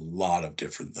 There's a lot of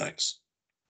different things.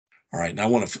 All right. And I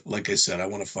want to, like I said, I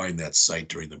want to find that site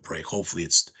during the break. Hopefully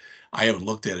I haven't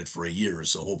looked at it for a year,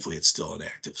 so hopefully it's still an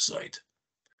active site.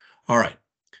 All right.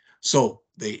 So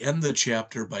they end the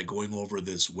chapter by going over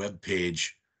this web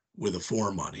page with a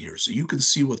form on here. So you can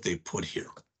see what they put here.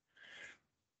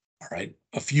 All right.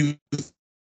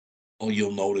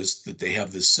 You'll notice that they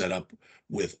have this set up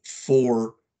with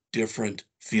 4 different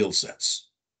field sets.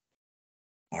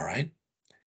 All right.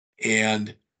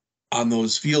 And on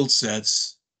those field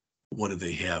sets, what do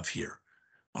they have here?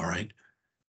 All right.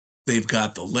 They've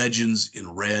got the legends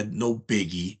in red, no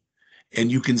biggie.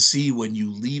 And you can see when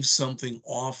you leave something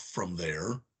off from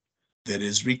there that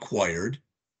is required,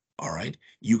 all right,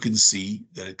 you can see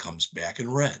that it comes back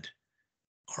in red.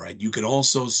 All right. You can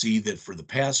also see that for the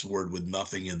password with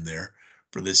nothing in there,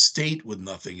 for the state with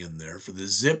nothing in there, for the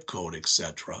zip code,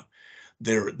 etc.,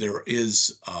 there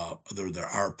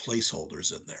are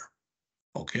placeholders in there.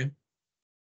 Okay.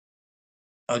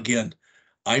 Again,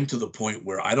 I'm to the point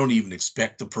where I don't even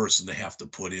expect the person to have to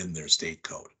put in their state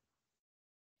code.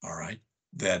 All right.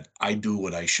 That I do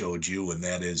what I showed you, and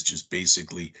that is just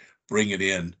basically bring it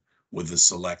in with the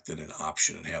select and an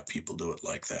option and have people do it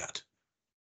like that.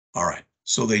 All right.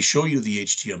 So they show you the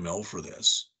HTML for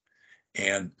this.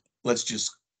 And let's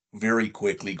just very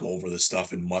quickly go over the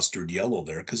stuff in mustard yellow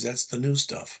there, because that's the new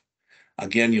stuff.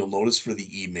 Again, you'll notice for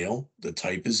the email, the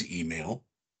type is email.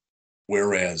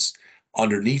 Whereas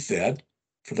underneath that,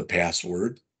 for the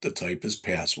password, the type is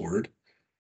password.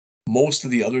 Most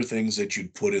of the other things that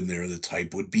you'd put in there, the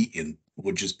type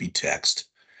would just be text.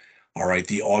 All right,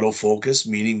 the autofocus,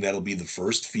 meaning that'll be the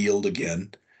first field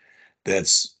again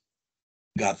that's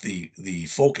got the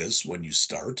focus when you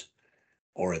start,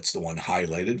 or it's the one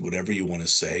highlighted, whatever you want to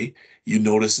say. You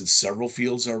notice that several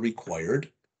fields are required.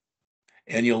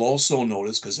 And you'll also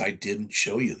notice, because I didn't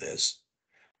show you this,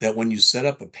 that when you set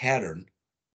up a pattern,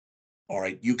 all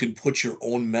right, you can put your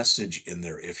own message in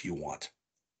there if you want.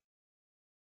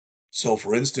 So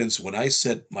for instance, when I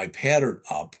set my pattern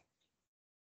up,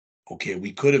 okay,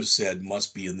 we could have said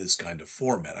must be in this kind of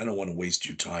format. I don't want to waste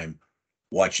your time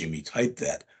watching me type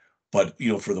that. But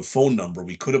for the phone number,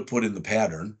 we could have put in the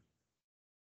pattern.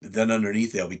 Then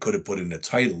underneath that, we could have put in a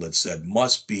title that said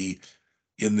must be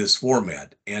in this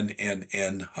format, N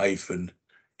hyphen,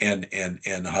 N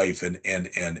hyphen,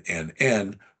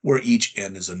 N, where each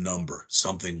N is a number,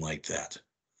 something like that.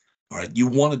 All right. You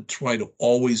want to try to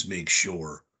always make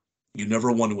sure you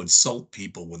never want to insult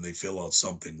people when they fill out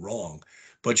something wrong,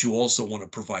 but you also want to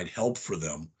provide help for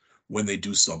them when they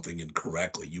do something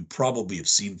incorrectly. You probably have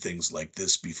seen things like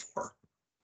this before.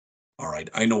 All right.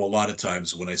 I know a lot of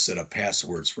times when I set up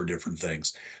passwords for different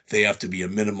things, they have to be a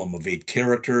minimum of 8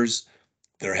 characters.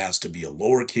 There has to be a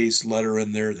lowercase letter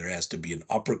in there. There has to be an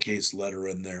uppercase letter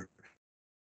in there,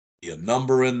 a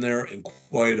number in there, and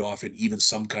quite often even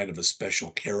some kind of a special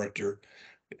character,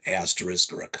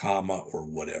 asterisk or a comma or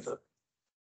whatever.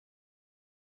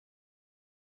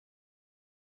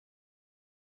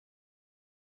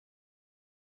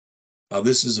 Now,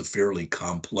 this is a fairly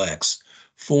complex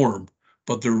form,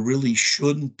 but there really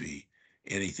shouldn't be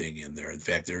anything in there. In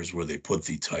fact, there's where they put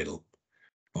the title.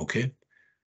 Okay.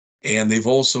 And they've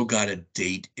also got a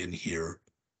date in here.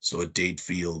 So a date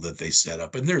field that they set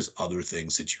up. And there's other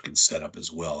things that you can set up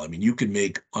as well. I mean, you can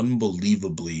make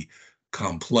unbelievably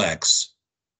complex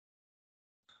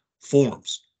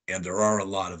forms, and there are a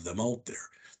lot of them out there.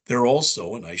 There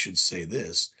also, and I should say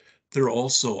this, there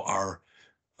also are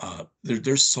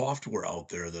there's software out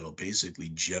there that'll basically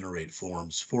generate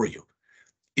forms for you.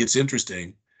 It's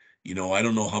interesting. I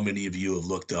don't know how many of you have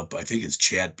looked up, I think it's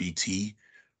ChatBT.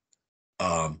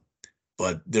 Um,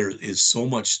 but there is so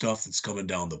much stuff that's coming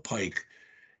down the pike,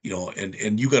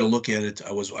 and you got to look at it.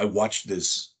 I watched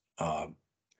this. I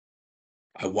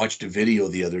watched a video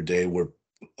the other day where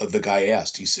the guy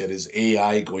asked. He said, "Is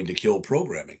AI going to kill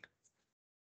programming?"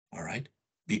 All right,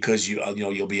 because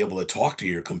you'll be able to talk to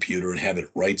your computer and have it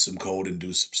write some code and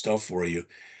do some stuff for you.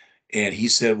 And he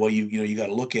said, "Well, you got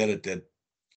to look at it that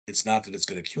it's not that it's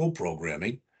going to kill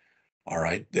programming. All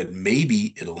right, that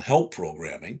maybe it'll help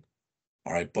programming.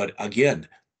 All right, but again,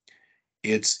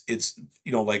 it's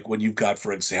like when you've got,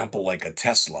 for example, like a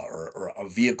Tesla or a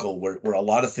vehicle where a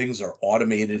lot of things are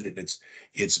automated and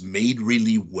it's made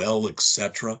really well,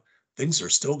 etc. Things are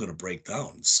still going to break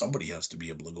down. Somebody has to be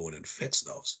able to go in and fix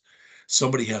those.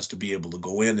 Somebody has to be able to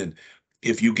go in, and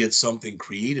if you get something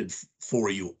created for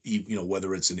you,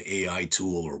 whether it's an AI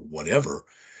tool or whatever,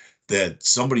 that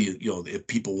somebody, if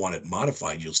people want it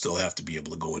modified, you'll still have to be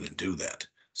able to go in and do that.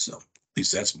 So at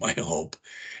least that's my hope.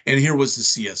 And here was the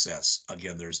CSS.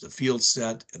 Again, there's the field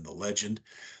set and the legend.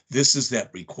 This is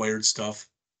that required stuff.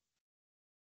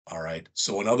 All right.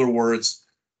 So in other words,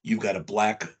 you've got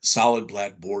a solid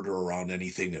black border around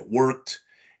anything that worked,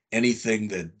 anything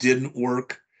that didn't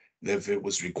work. If it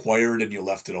was required and you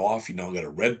left it off, you now got a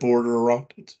red border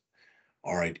around it.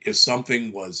 All right. If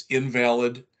something was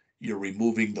invalid, you're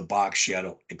removing the box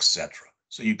shadow, etc.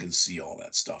 So you can see all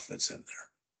that stuff that's in there.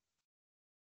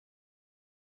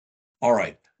 All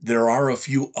right. There are a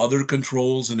few other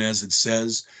controls, and as it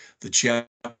says, the chat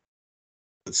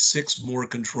with 6 more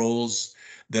controls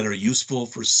that are useful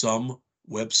for some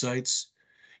websites.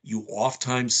 You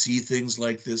oftentimes see things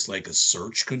like this, like a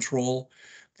search control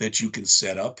that you can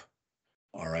set up.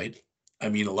 All right. I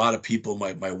mean, a lot of people,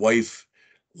 my wife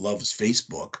loves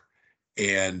Facebook,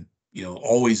 and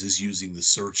always is using the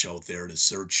search out there to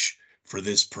search for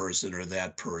this person or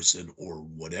that person or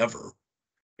whatever.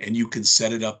 And you can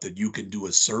set it up that you can do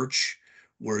a search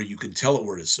where you can tell it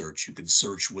where to search. You can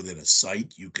search within a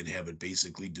site. You can have it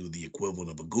basically do the equivalent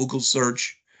of a Google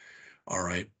search. All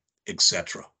right,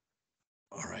 etc.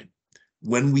 All right.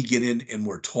 When we get in and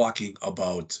we're talking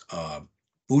about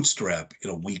Bootstrap in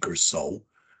a week or so,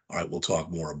 all right, we'll talk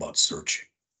more about searching.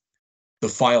 The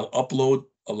file upload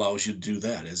allows you to do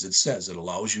that. As it says, it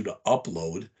allows you to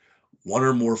upload one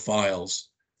or more files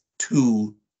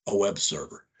to a web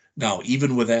server. Now,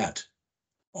 even with that,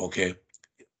 okay,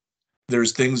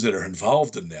 there's things that are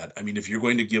involved in that. I mean, if you're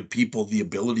going to give people the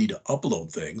ability to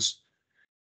upload things,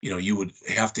 you would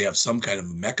have to have some kind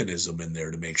of mechanism in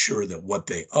there to make sure that what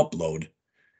they upload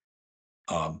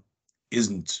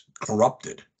isn't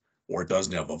corrupted, or it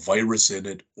doesn't have a virus in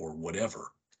it or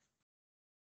whatever.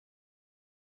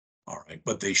 All right,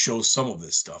 but they show some of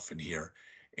this stuff in here,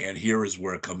 and here is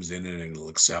where it comes in, and it'll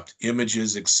accept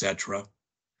images, etc.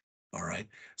 All right.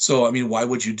 So, I mean, why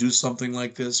would you do something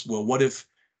like this? Well, what if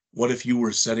you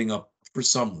were setting up, for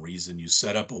some reason, you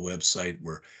set up a website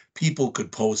where people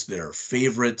could post their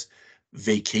favorite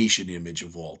vacation image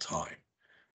of all time,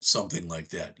 something like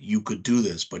that. You could do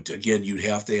this, but again,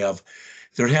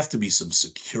 there'd have to be some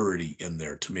security in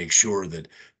there to make sure that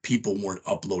people weren't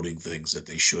uploading things that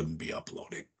they shouldn't be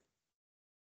uploading.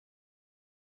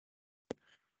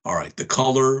 All right, the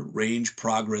color, range,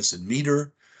 progress, and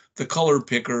meter. The color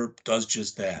picker does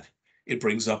just that. It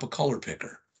brings up a color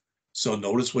picker. So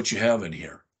notice what you have in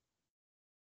here.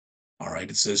 All right,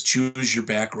 it says choose your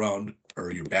background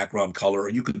or your background color.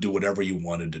 You can do whatever you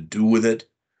wanted to do with it.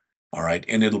 All right,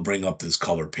 and it'll bring up this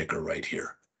color picker right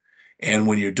here. And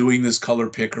when you're doing this color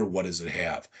picker, what does it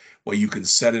have? Well, you can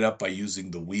set it up by using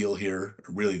the wheel here.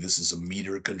 Really, this is a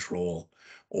meter control,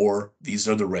 or these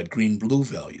are the red, green, blue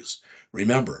values.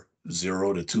 Remember,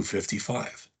 0 to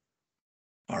 255.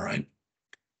 All right.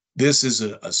 This is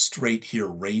a straight here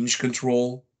range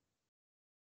control.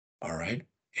 All right.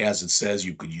 As it says,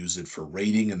 you could use it for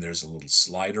rating, and there's a little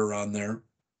slider on there.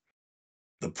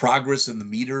 The progress and the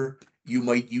meter, you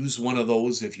might use one of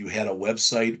those if you had a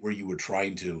website where you were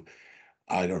trying to,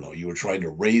 I don't know, you were trying to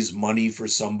raise money for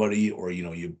somebody, or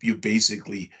you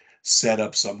basically set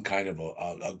up some kind of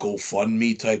a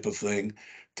GoFundMe type of thing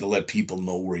to let people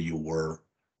know where you were.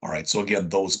 All right, so again,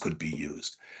 those could be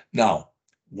used. Now,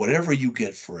 whatever you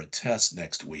get for a test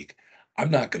next week,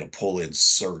 I'm not going to pull in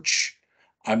search.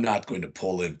 I'm not going to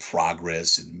pull in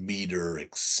progress and meter,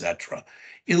 etc.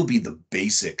 It'll be the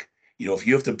basic. If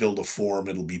you have to build a form,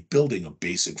 it'll be building a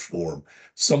basic form,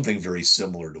 something very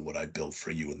similar to what I built for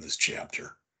you in this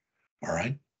chapter. All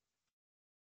right.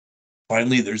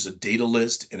 Finally, there's a data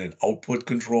list and an output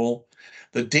control.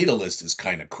 The data list is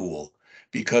kind of cool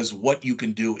because what you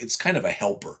can do, it's kind of a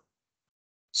helper.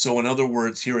 So in other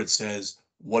words, here it says,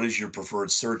 what is your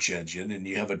preferred search engine? And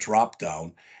you have a drop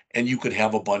down, and you could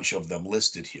have a bunch of them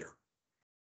listed here.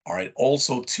 All right.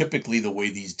 Also, typically the way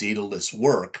these data lists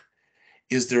work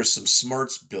is there's some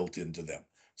smarts built into them.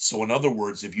 So in other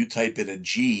words, if you type in a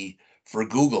G for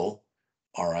Google,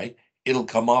 all right, it'll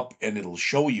come up and it'll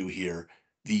show you here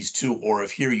these two. Or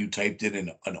if here you typed in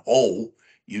an O,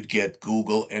 you'd get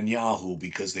Google and Yahoo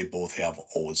because they both have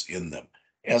O's in them,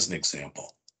 as an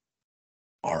example.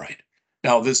 All right.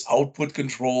 Now this output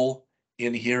control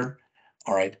in here,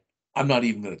 all right, I'm not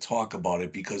even going to talk about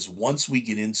it because once we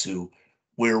get into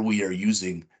where we are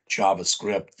using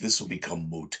JavaScript, this will become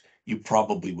moot. You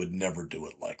probably would never do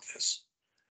it like this.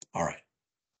 All right.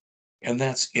 And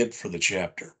that's it for the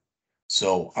chapter.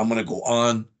 So I'm going to go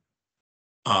on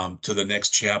to the next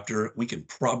chapter. We can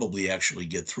probably actually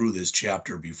get through this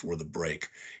chapter before the break.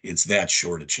 It's that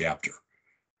short a chapter.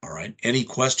 All right. Any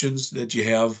questions that you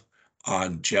have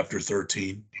on chapter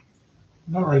 13?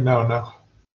 Not right now,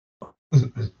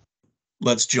 no.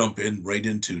 Let's jump in right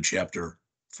into chapter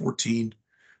 14,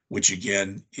 which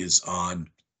again is on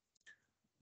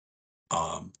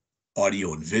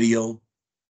audio and video.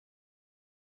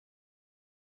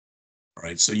 All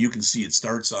right, so you can see it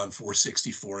starts on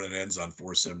 464 and it ends on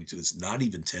 472. It's not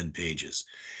even 10 pages.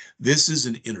 This is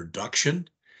an introduction,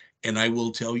 and I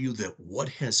will tell you that what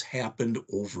has happened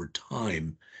over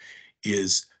time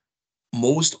is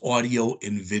most audio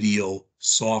and video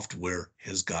software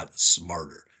has gotten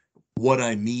smarter. What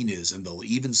I mean is, and they'll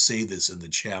even say this in the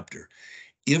chapter,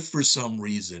 if for some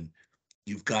reason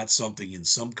you've got something in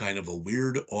some kind of a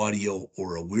weird audio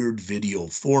or a weird video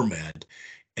format,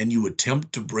 and you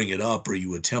attempt to bring it up or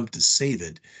you attempt to save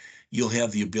it, you'll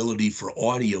have the ability for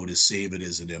audio to save it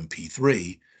as an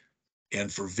MP3.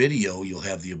 And for video, you'll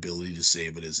have the ability to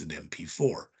save it as an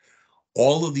MP4.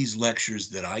 All of these lectures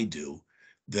that I do,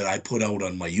 that I put out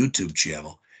on my YouTube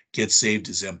channel, get saved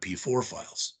as MP4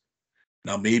 files.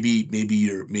 Now, maybe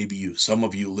some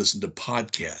of you listen to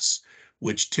podcasts,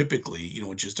 which typically,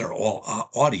 just are all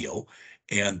audio,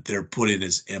 and they're put in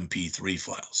as MP3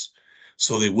 files.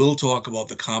 So they will talk about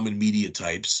the common media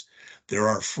types. There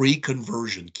are free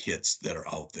conversion kits that are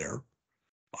out there.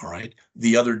 All right.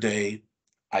 The other day,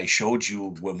 I showed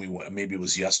you maybe it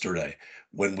was yesterday,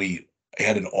 when we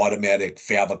had an automatic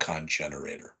favicon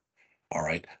generator. All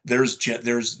right. There's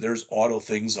auto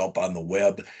things up on the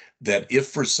web that if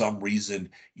for some reason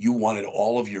you wanted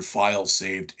all of your files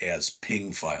saved as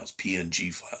PNG files,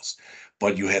 PNG files,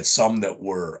 but you had some that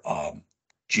were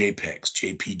JPEGs,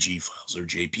 JPG files, or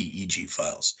JPEG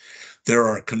files, There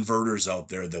are converters out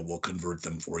there that will convert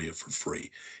them for you for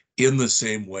free. In the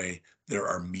same way, there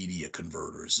are media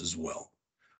converters as well.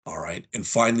 All right. And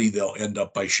finally, they'll end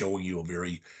up by showing you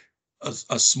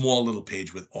a small little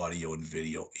page with audio and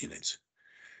video in it.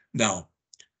 Now,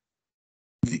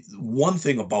 the one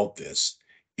thing about this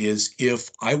is if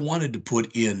I wanted to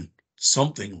put in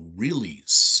something really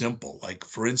simple, like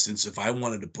for instance, if I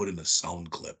wanted to put in a sound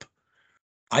clip,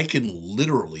 I can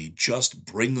literally just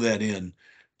bring that in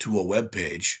to a web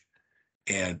page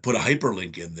and put a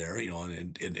hyperlink in there,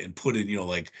 and put in,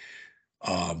 like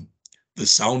um, the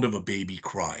sound of a baby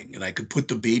crying. And I could put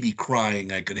the baby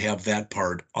crying, I could have that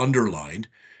part underlined.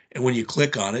 And when you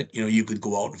click on it, you could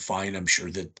go out and find, I'm sure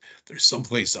that there's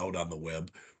someplace out on the web.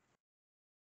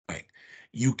 Right.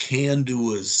 You can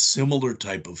do a similar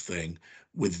type of thing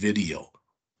with video.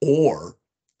 Or,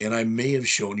 and I may have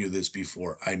shown you this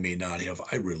before, I may not have,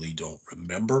 I really don't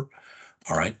remember.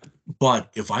 All right.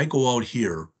 But if I go out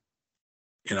here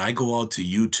and I go out to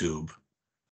YouTube,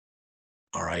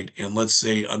 all right, and let's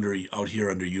say out here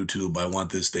under YouTube, I want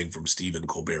this thing from Stephen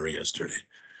Colbert yesterday.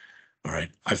 All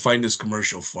right. I find this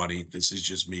commercial funny. This is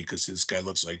just me because this guy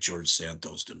looks like George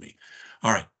Santos to me.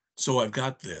 All right. So I've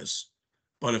got this.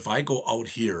 But if I go out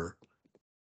here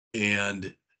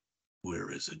and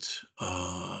where is it?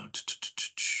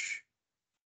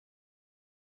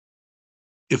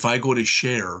 If I go to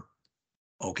share,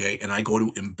 okay, and I go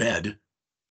to embed,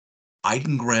 I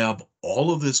can grab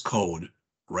all of this code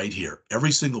right here,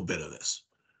 every single bit of this.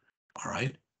 All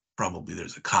right. Probably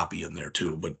there's a copy in there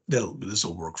too, but this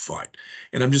will work fine.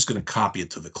 And I'm just going to copy it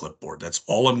to the clipboard. That's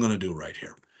all I'm going to do right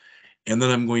here. And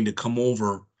then I'm going to come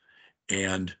over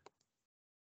and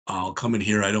I'll come in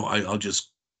here. I'll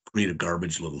just create a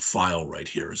garbage little file right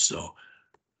here. So,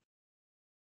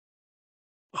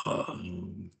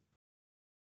 um,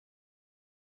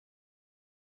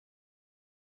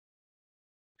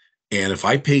 and if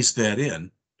I paste that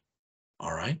in,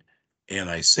 all right, and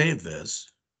I save this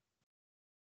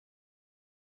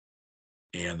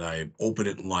and I open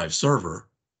it in live server,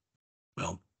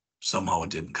 well, somehow it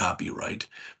didn't copy right.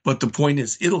 But the point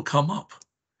is, it'll come up.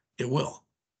 It will.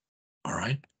 All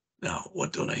right. Now,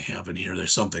 what don't I have in here?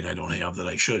 There's something I don't have that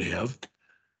I should have.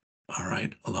 All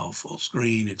right. Allow full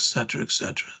screen, etc.,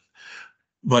 etc.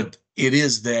 But it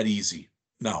is that easy.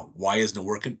 Now, why isn't it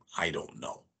working? I don't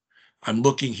know. I'm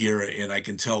looking here and I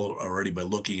can tell already by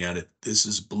looking at it, this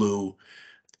is blue.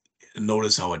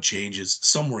 Notice how it changes.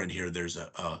 Somewhere in here, there's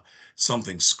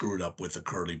something screwed up with the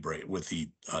curly brace, with the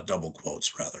double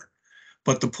quotes rather.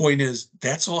 But the point is,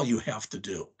 that's all you have to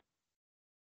do,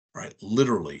 right?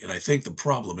 Literally. And I think the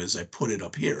problem is I put it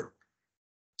up here.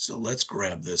 So let's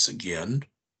grab this again,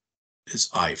 this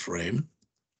iframe,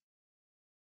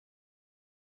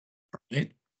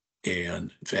 right?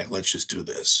 And in fact, let's just do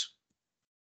this.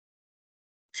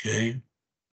 Okay.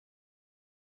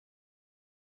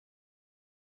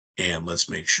 And let's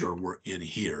make sure we're in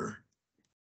here.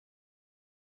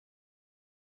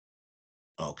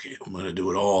 Okay, I'm going to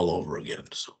do it all over again.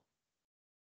 So,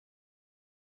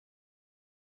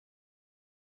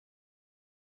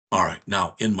 all right,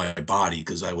 now in my body,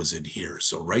 because I was in here.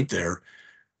 So right there,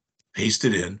 paste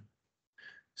it in,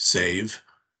 save,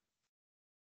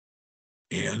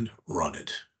 and run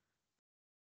it.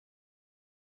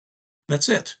 That's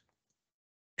it.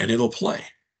 And it'll play.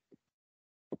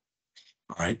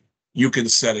 All right. You can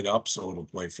set it up so it'll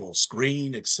play full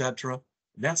screen, etc.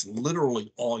 That's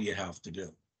literally all you have to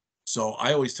do. So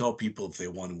I always tell people if they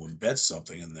want to embed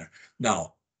something in there.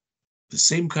 Now, the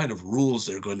same kind of rules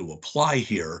they're going to apply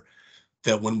here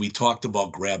that when we talked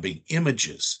about grabbing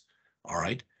images, all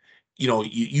right,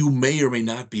 you may or may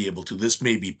not be able to. This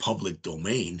may be public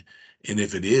domain. And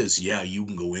if it is, yeah, you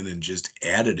can go in and just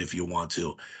add it if you want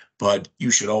to. But you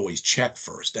should always check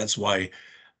first. That's why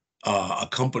a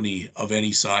company of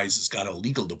any size has got a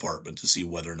legal department to see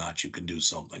whether or not you can do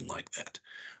something like that.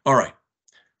 All right.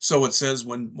 So it says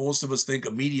when most of us think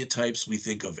of media types, we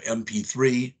think of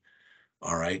MP3.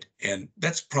 All right. And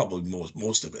that's probably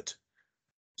most of it.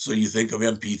 So you think of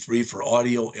MP3 for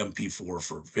audio, MP4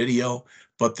 for video,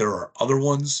 but there are other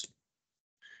ones.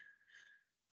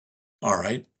 All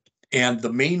right. And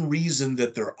the main reason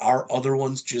that there are other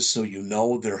ones, just so you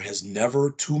know, there has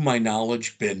never, to my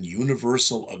knowledge, been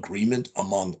universal agreement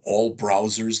among all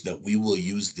browsers that we will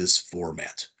use this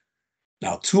format.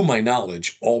 Now, to my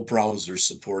knowledge, all browsers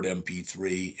support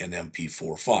MP3 and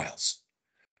MP4 files,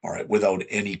 all right, without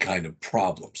any kind of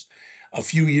problems. A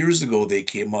few years ago, they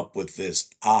came up with this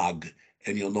OGG,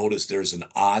 and you'll notice there's an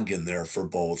OGG in there for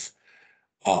both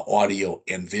audio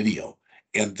and video.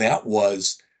 And that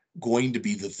was going to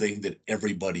be the thing that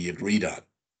everybody agreed on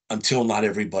until not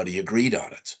everybody agreed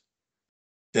on it.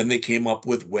 Then they came up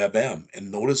with WebM,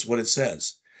 and notice what it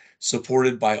says: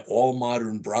 supported by all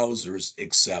modern browsers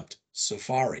except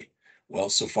Safari. Well,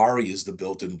 Safari is the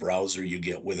built-in browser you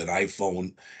get with an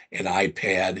iPhone, an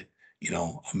iPad,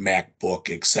 a MacBook,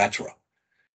 etc.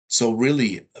 So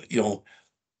really,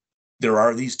 there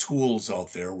are these tools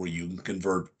out there where you can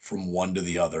convert from one to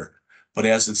the other. But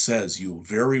as it says, you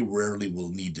very rarely will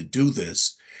need to do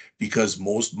this because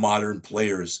most modern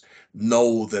players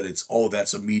know that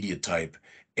that's a media type,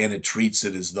 and it treats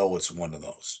it as though it's one of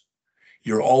those.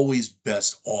 You're always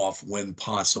best off, when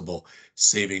possible,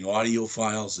 saving audio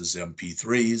files as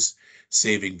MP3s,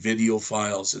 saving video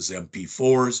files as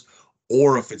MP4s,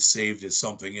 or if it's saved as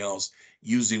something else,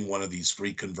 using one of these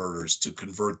free converters to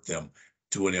convert them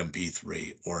to an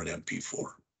MP3 or an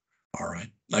MP4. All right.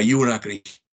 Now, you are not going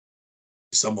to,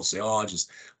 some will say, oh, I'll just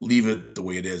leave it the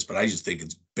way it is, but I just think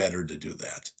it's better to do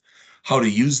that. How to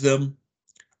use them?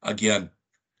 Again,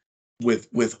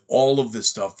 with all of this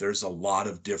stuff, there's a lot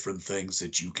of different things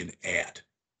that you can add.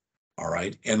 All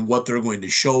right. And what they're going to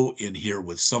show in here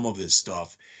with some of this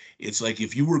stuff, it's like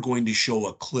if you were going to show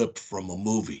a clip from a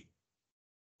movie.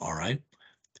 All right.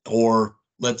 Or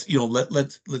let's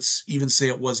even say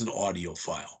it was an audio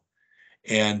file.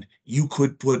 And you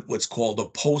could put what's called a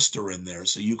poster in there.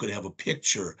 So you could have a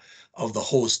picture of the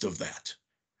host of that.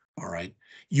 All right.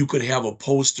 You could have a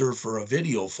poster for a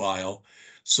video file.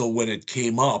 So when it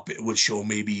came up, it would show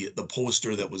maybe the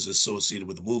poster that was associated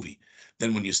with the movie.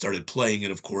 Then when you started playing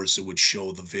it, of course, it would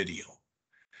show the video.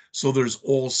 So there's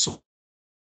also,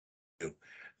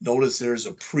 notice there's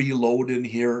a preload in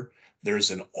here.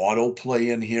 There's an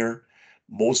autoplay in here.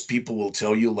 Most people will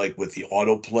tell you, like with the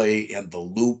autoplay and the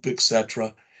loop,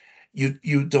 etc.,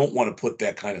 you don't want to put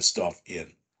that kind of stuff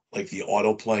in, like the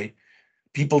autoplay.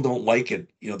 People don't like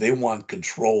it. They want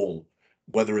control,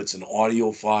 whether it's an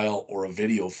audio file or a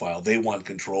video file. They want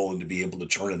control and to be able to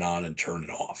turn it on and turn it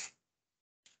off.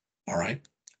 All right.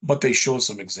 But they show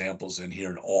some examples in here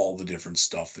and all the different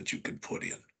stuff that you can put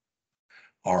in.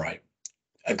 All right.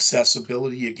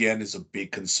 Accessibility, again, is a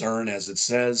big concern. As it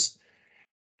says,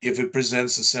 if it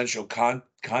presents essential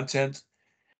content,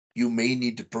 you may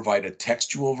need to provide a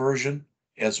textual version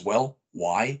as well.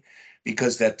 Why?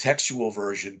 Because that textual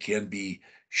version can be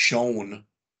shown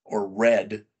or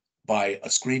read by a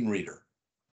screen reader.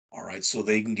 All right, so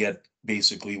they can get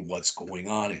basically what's going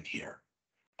on in here.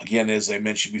 Again, as I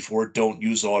mentioned before, don't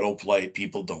use autoplay.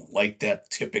 People don't like that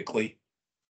typically.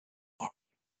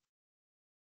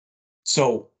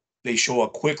 So they show a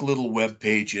quick little web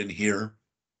page in here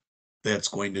that's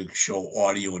going to show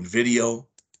audio and video,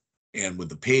 and with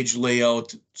the page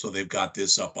layout. So they've got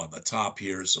this up on the top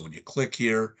here. So when you click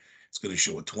here, it's going to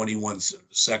show a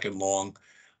 21-second long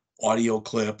audio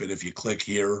clip. And if you click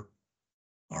here,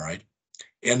 all right.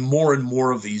 And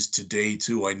more of these today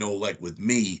too. I know, like with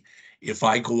me, if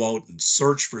I go out and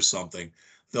search for something,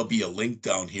 there'll be a link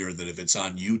down here that if it's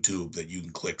on YouTube, that you can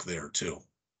click there too.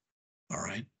 All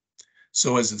right.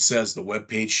 So as it says, the web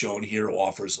page shown here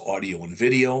offers audio and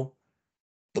video.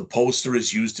 The poster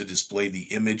is used to display the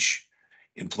image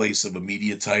in place of a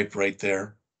media type right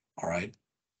there. All right.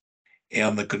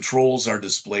 And the controls are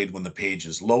displayed when the page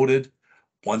is loaded.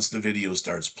 Once the video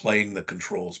starts playing, the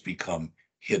controls become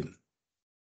hidden.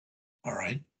 All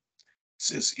right. It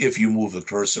says if you move the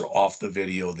cursor off the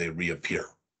video, they reappear.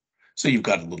 So you've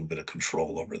got a little bit of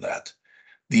control over that.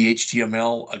 The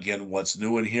HTML, again, what's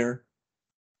new in here?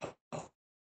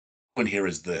 In here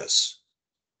is this,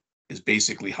 is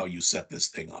basically how you set this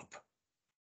thing up.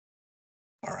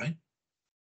 All right.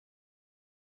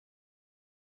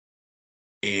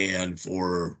 And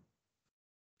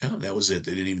that was it.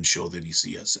 They didn't even show any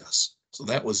CSS. So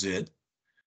that was it.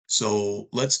 So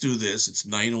let's do this. It's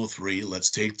 9:03.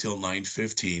 Let's take till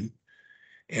 9:15.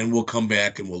 And we'll come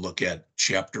back and we'll look at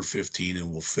chapter 15 and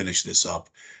we'll finish this up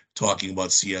talking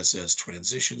about CSS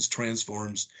transitions,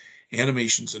 transforms,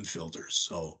 animations, and filters.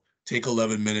 So take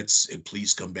 11 minutes and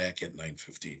please come back at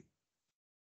 9:15.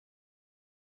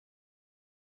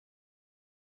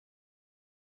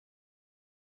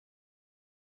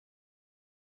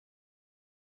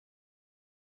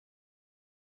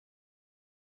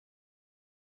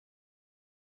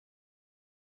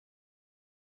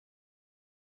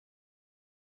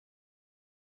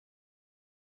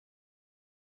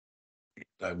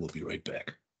 I will be right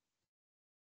back.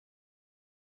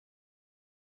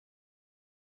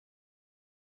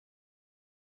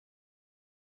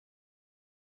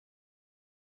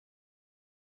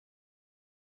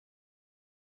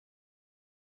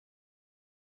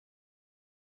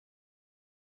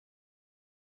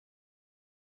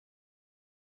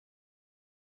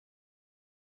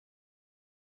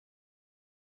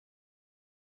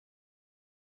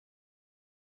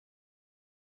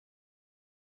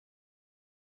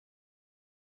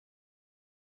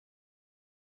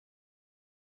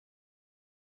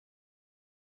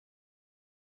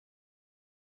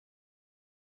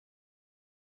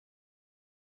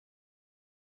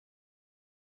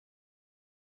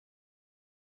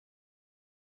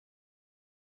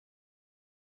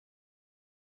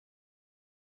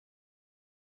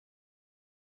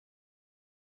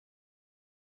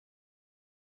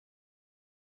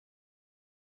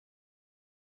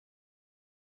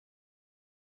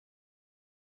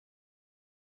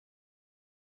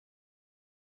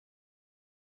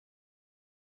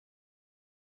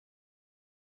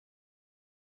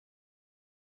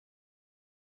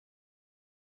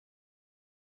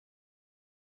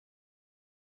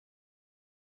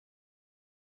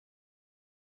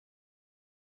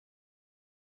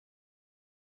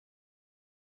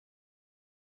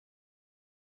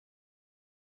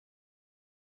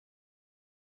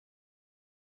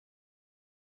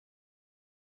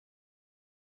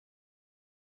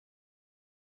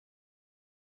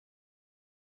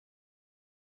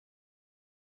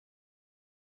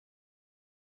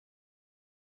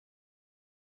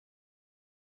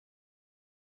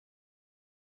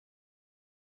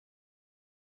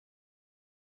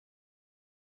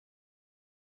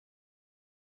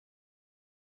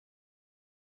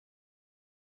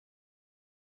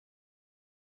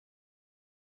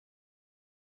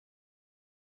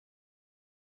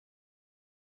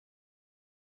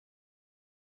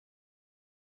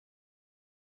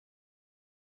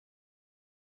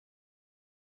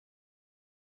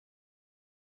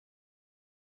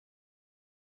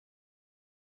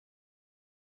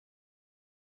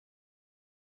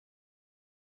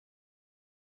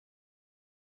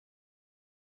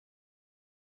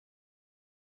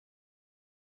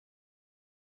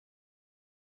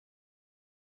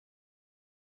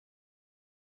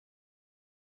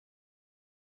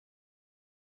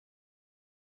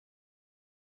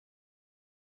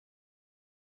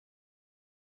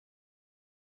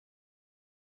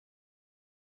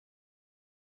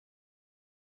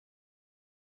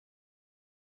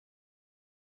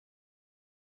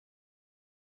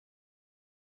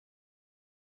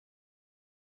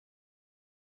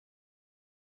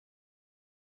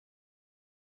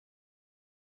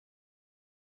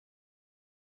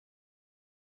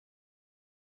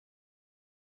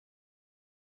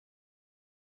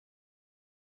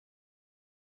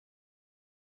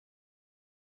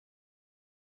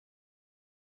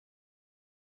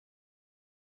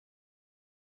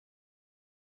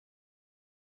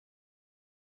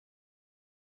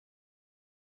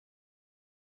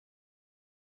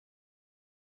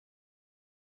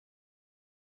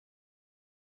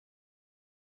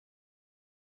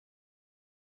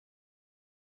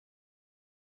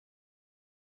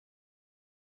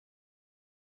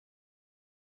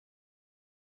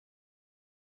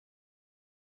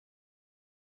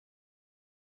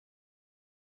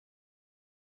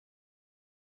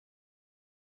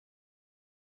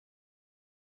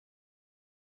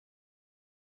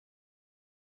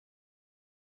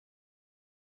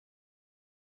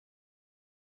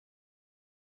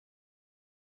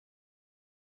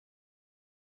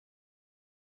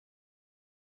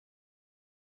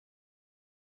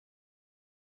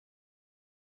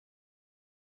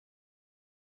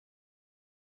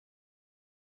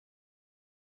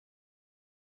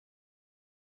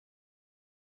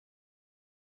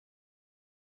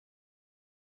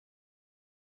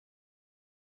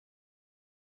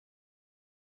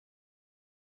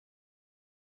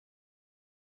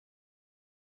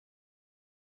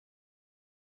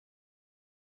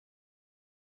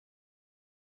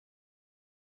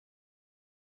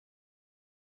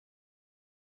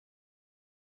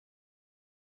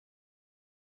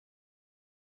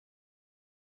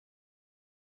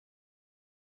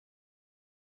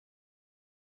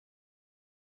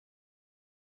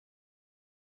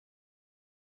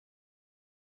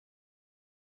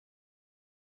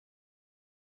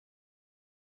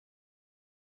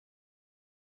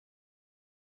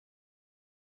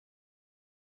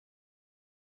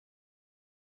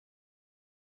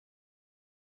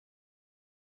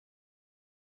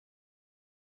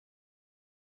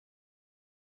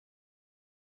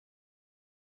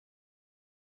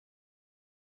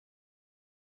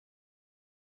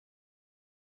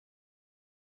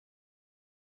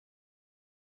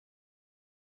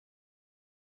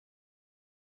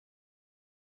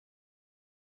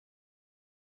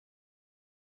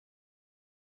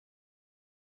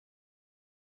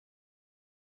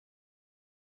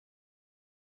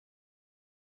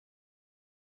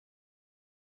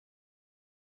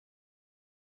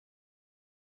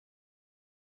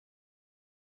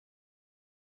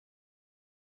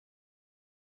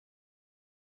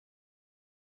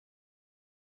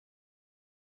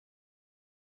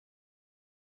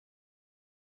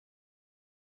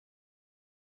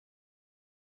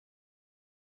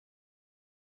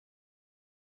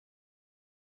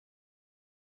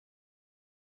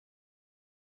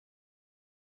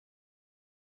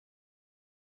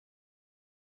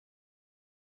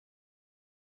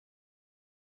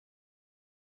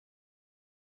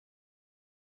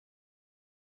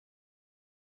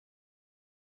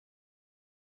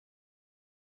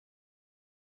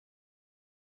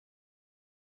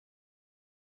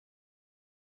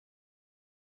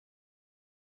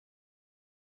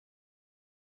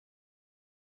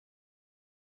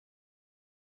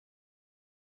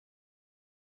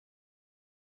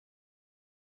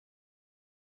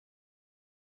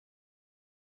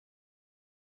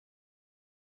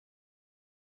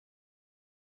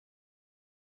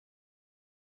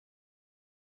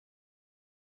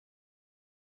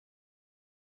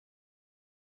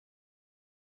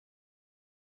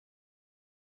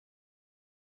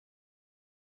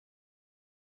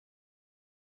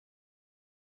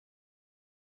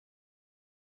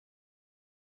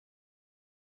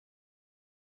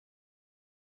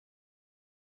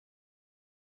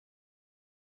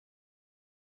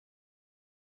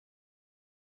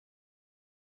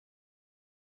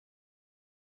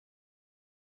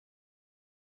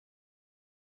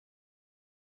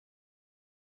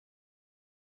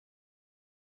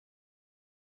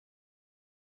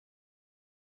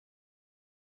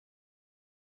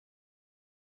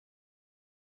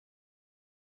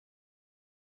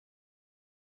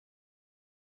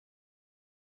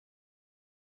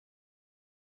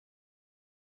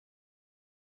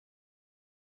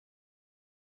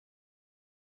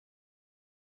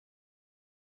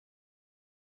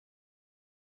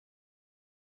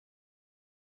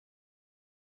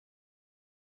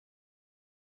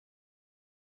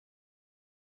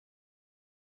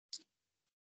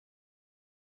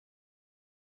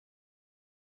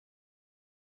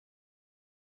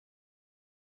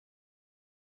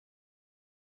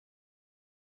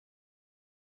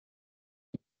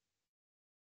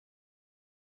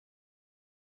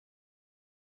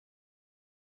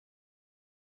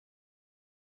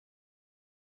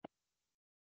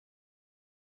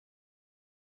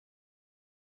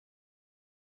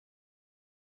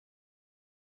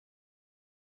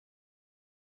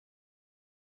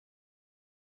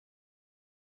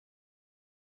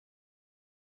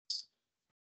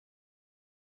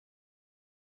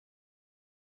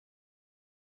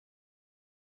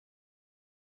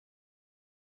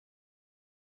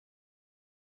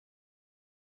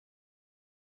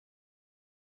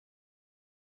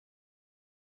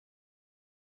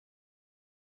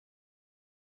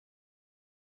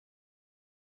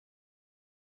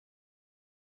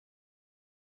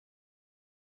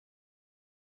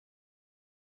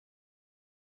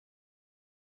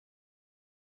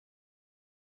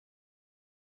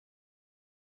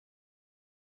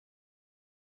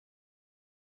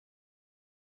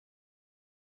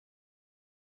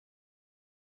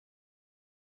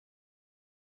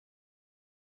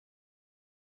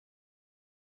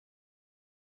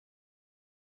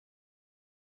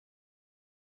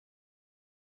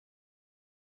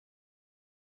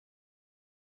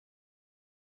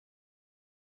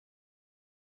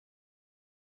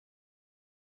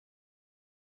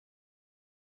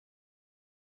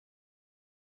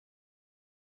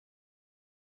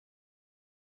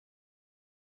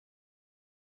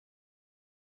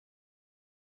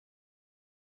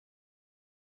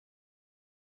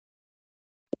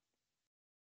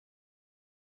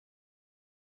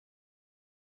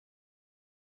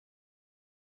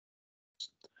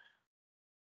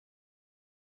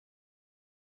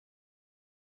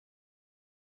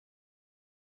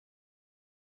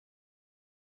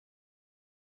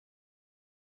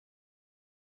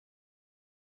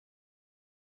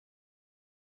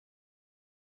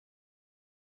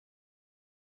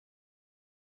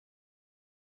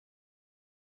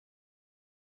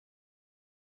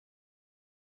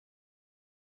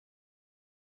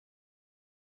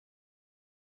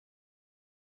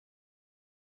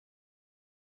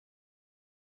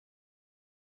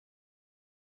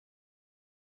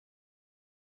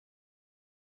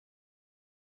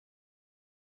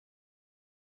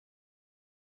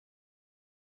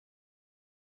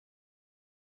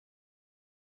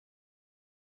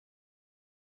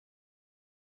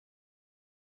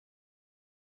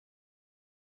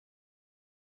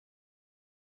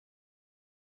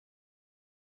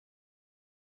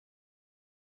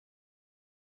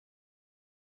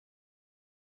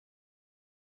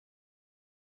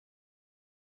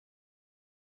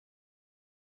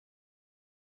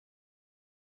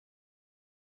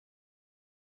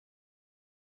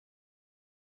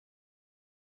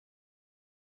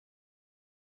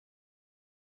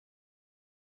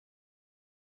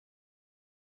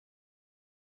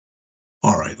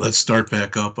 All right, let's start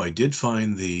back up. I did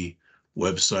find the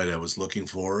website I was looking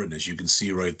for, and as you can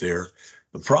see right there,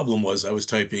 the problem was I was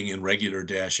typing in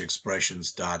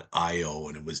regular-expressions.io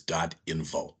and it was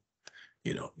 .info.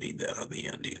 You don't need that on the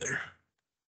end either.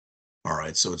 All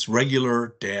right, so it's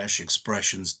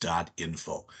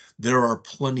regular-expressions.info. There are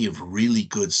plenty of really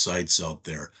good sites out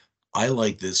there. I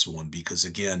like this one because,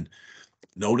 again,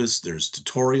 notice there's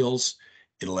tutorials.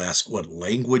 It'll ask what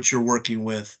language you're working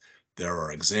with. There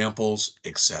are examples,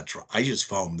 etc. I just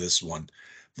found this one.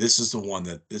 This is the one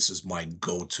this is my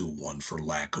go-to one for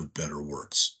lack of better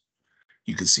words.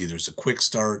 You can see there's a quick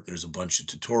start, there's a bunch of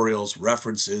tutorials,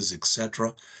 references,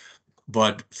 etc.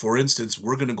 But for instance,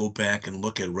 we're going to go back and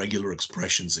look at regular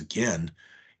expressions again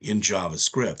in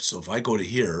JavaScript. So if I go to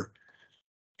here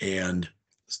and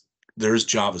there's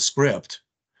JavaScript,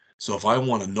 so if I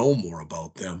want to know more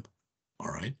about them,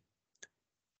 all right,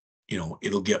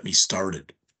 it'll get me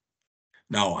started.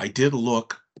 Now, I did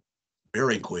look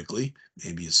very quickly.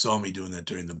 Maybe you saw me doing that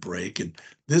during the break, and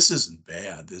this isn't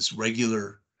bad. It's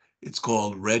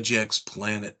called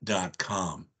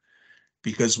regexplanet.com.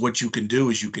 Because what you can do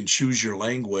is you can choose your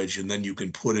language and then you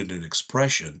can put in an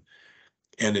expression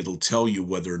and it'll tell you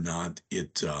whether or not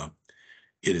it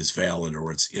is valid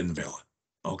or it's invalid.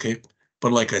 Okay.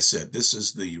 But like I said, this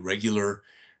is the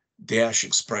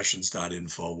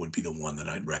regular-expressions.info would be the one that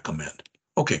I'd recommend.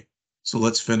 Okay. So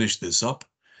let's finish this up.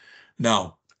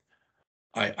 Now,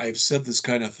 I've said this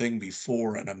kind of thing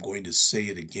before, and I'm going to say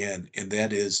it again, and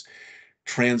that is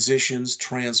transitions,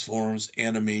 transforms,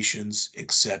 animations,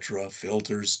 etc.,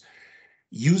 filters.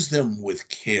 Use them with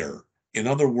care. In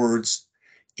other words,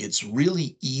 it's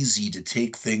really easy to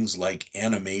take things like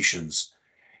animations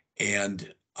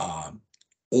and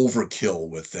overkill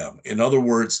with them. In other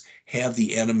words, have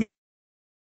the animation.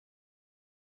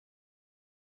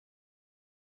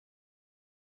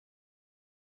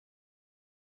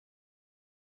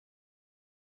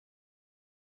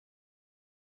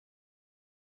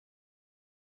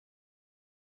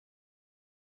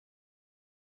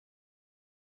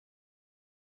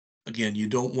 Again, you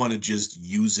don't want to just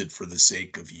use it for the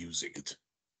sake of using it.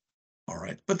 All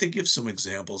right, but they give some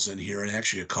examples in here, and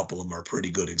actually a couple of them are pretty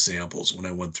good examples when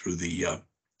I went through the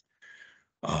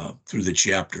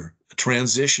chapter. A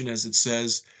transition, as it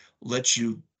says, lets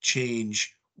you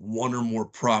change one or more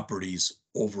properties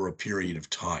over a period of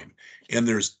time. And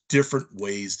there's different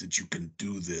ways that you can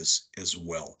do this as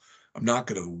well. I'm not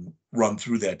going to run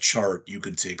through that chart. You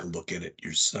can take a look at it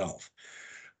yourself.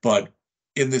 But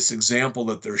in this example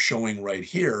that they're showing right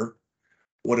here,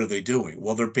 what are they doing?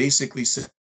 Well, they're basically saying,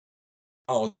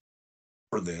 oh,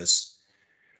 for this,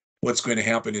 what's going to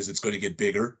happen is it's going to get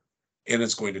bigger and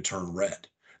it's going to turn red.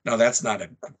 Now, that's not a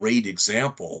great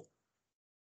example,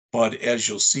 but as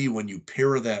you'll see, when you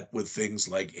pair that with things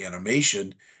like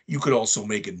animation, you could also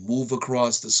make it move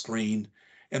across the screen,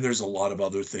 and there's a lot of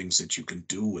other things that you can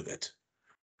do with it.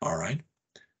 All right.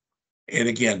 And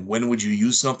again, when would you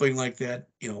use something like that?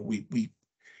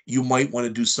 You might want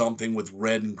to do something with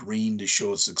red and green to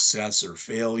show success or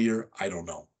failure. I don't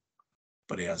know,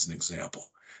 but as an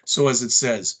example. So as it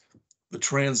says, the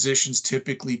transitions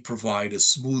typically provide a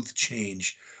smooth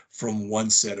change from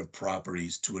one set of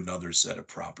properties to another set of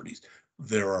properties.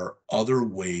 There are other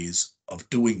ways of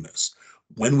doing this.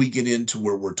 When we get into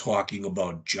where we're talking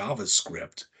about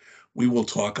JavaScript, we will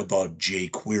talk about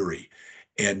jQuery.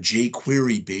 And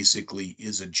jQuery basically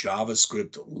is a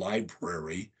JavaScript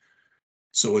library.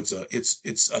 So it's a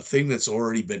thing that's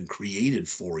already been created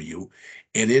for you,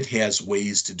 and it has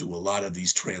ways to do a lot of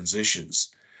these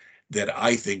transitions that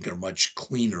I think are much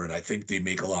cleaner, and I think they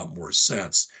make a lot more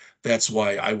sense. That's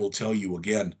why I will tell you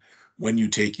again, when you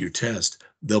take your test,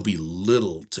 there'll be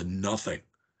little to nothing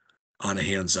on a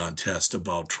hands-on test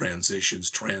about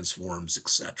transitions, transforms,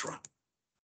 etc.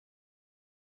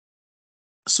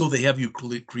 So they have you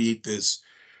create this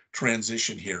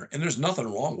transition here, and there's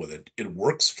nothing wrong with it. It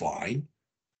works fine.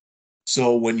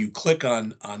 So when you click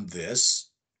on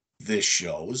this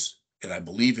shows, and I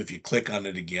believe if you click on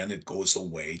it again, it goes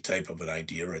away type of an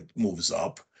idea, it moves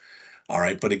up. All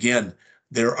right, but again,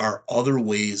 there are other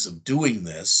ways of doing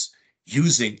this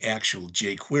using actual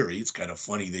jQuery. It's kind of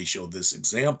funny they showed this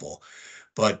example,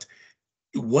 but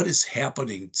what is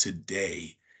happening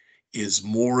today is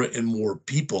more and more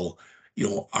people,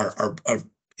 are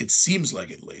it seems like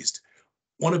at least,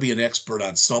 want to be an expert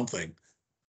on something,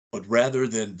 but rather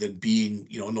than being,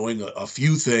 knowing a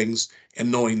few things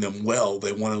and knowing them well,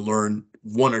 they want to learn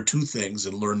one or two things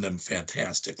and learn them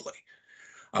fantastically.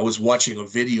 I was watching a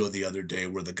video the other day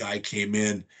where the guy came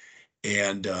in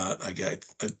and I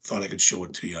thought I could show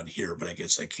it to you on here, but I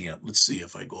guess I can't. Let's see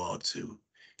if I go out to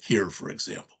here, for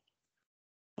example.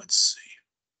 Let's see.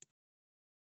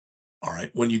 All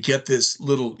right, when you get this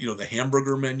little, the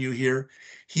hamburger menu here,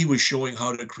 he was showing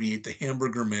how to create the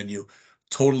hamburger menu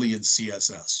totally in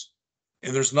CSS.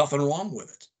 And there's nothing wrong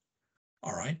with it.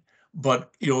 All right.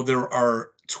 But, there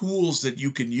are tools that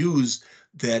you can use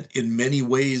that in many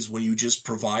ways, when you just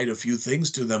provide a few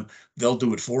things to them, they'll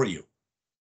do it for you.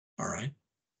 All right.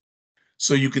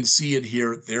 So you can see it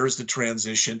here. There's the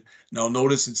transition. Now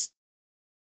notice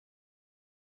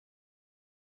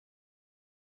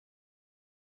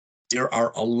there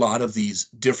are a lot of these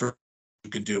different you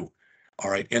can do. All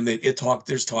right. And then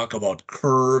there's talk about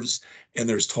curves and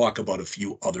there's talk about a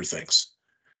few other things.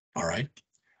 All right.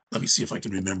 Let me see if I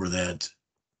can remember that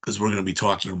because we're going to be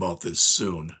talking about this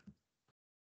soon.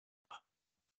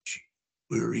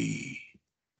 Query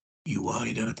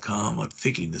UI.com. I'm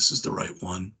thinking this is the right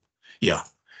one. Yeah.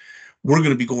 We're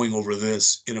going to be going over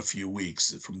this in a few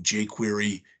weeks from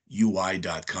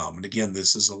jQueryUI.com. And again,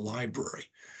 this is a library.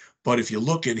 But if you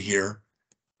look in here,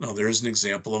 now there's an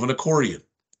example of an accordion.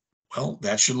 Well,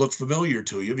 that should look familiar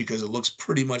to you because it looks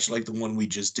pretty much like the one we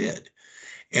just did.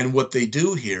 And what they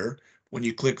do here, when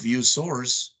you click View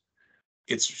Source,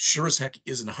 it's sure as heck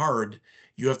isn't hard.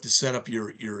 You have to set up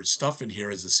your stuff in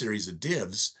here as a series of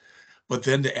divs, but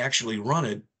then to actually run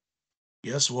it,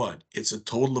 guess what? It's a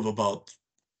total of about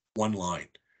one line.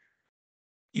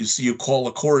 You see, you call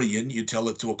accordion, you tell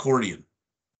it to accordion.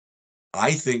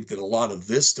 I think that a lot of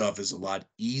this stuff is a lot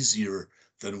easier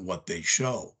than what they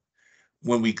show.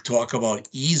 When we talk about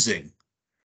easing,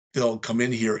 they'll come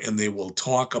in here and they will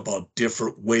talk about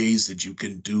different ways that you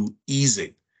can do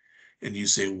easing. And you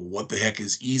say, well, what the heck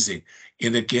is easing?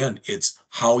 And again, it's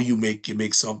how you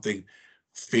make something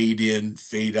fade in,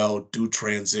 fade out, do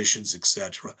transitions,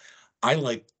 etc. I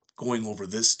like going over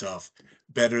this stuff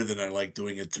better than I like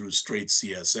doing it through straight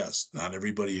CSS. Not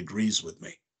everybody agrees with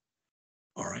me.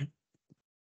 All right.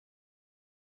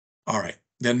 All right.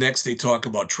 Then next they talk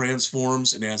about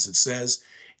transforms, and as it says,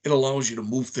 it allows you to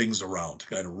move things around,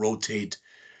 kind of rotate,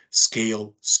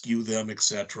 scale, skew them,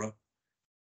 etc.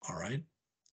 All right.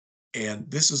 And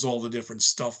this is all the different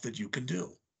stuff that you can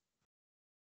do.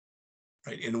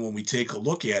 Right. And when we take a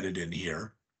look at it in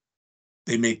here,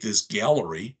 they make this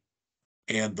gallery,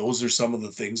 and those are some of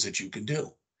the things that you can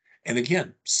do. And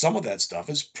again, some of that stuff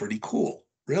is pretty cool,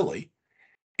 really.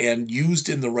 And used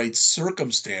in the right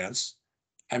circumstance,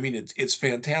 I mean, it's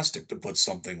fantastic to put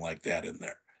something like that in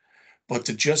there. But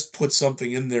to just put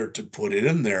something in there to put it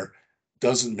in there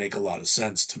doesn't make a lot of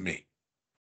sense to me.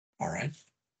 All right.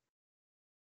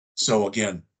 So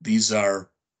again, these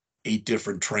are 8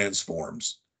 different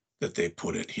transforms that they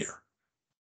put in here.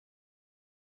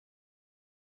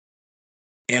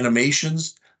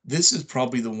 Animations, this is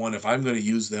probably the one, if I'm going to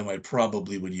use them, I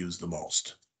probably would use the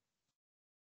most.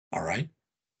 All right.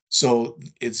 So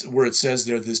it's where it says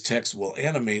there, this text will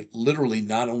animate. Literally,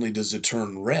 not only does it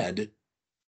turn red,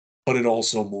 but it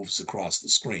also moves across the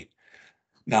screen.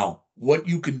 Now, what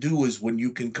you can do is when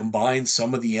you can combine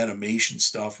some of the animation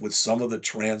stuff with some of the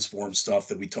transform stuff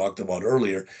that we talked about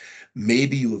earlier,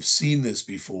 maybe you have seen this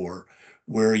before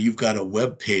where you've got a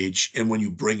web page and when you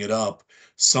bring it up,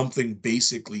 something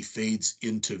basically fades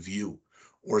into view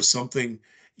or something,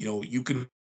 you can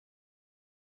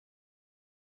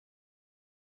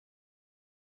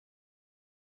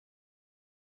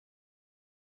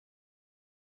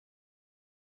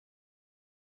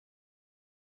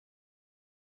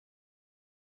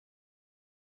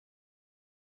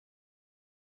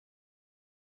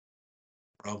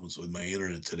problems with my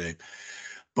internet today,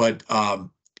 but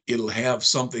it'll have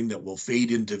something that will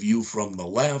fade into view from the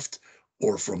left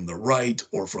or from the right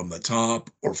or from the top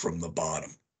or from the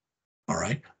bottom. All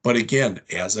right. But again,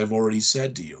 as I've already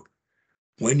said to you,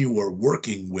 when you are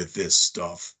working with this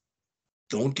stuff,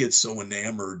 don't get so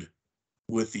enamored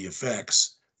with the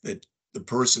effects that the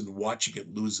person watching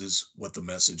it loses what the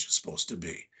message is supposed to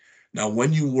be. Now,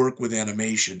 when you work with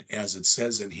animation, as it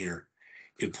says in here,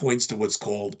 it points to what's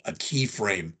called a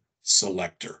keyframe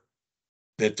selector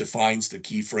that defines the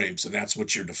keyframes, and that's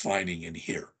what you're defining in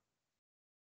here.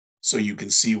 So you can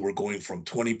see we're going from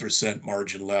 20%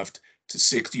 margin left to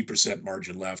 60%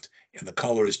 margin left, and the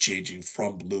color is changing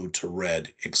from blue to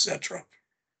red, etc.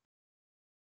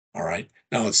 All right.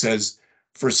 Now it says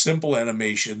for simple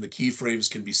animation, the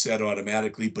keyframes can be set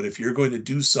automatically, but if you're going to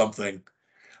do something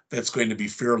that's going to be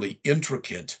fairly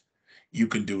intricate, you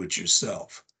can do it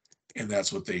yourself. And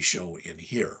that's what they show in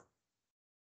here.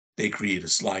 They create a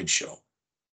slideshow.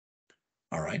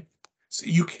 All right. So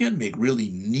you can make really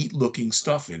neat looking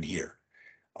stuff in here.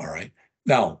 All right.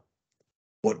 Now,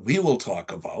 what we will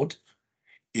talk about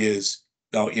is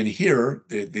now in here,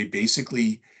 they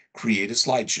basically create a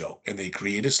slideshow, and they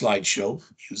create a slideshow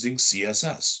using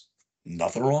CSS.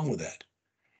 Nothing wrong with that.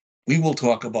 We will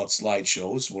talk about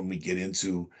slideshows when we get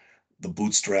into the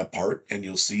Bootstrap part, and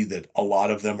you'll see that a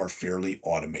lot of them are fairly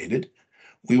automated.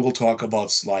 We will talk about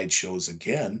slideshows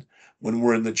again when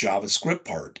we're in the JavaScript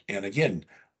part. And again,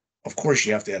 of course,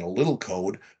 you have to add a little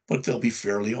code, but they'll be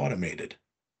fairly automated.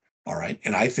 All right.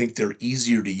 And I think they're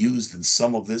easier to use than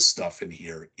some of this stuff in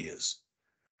here is.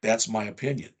 That's my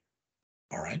opinion.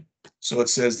 All right. So it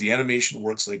says the animation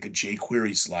works like a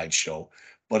jQuery slideshow,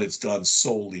 but it's done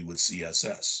solely with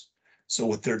CSS. So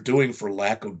what they're doing, for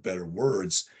lack of better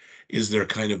words, is they're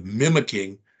kind of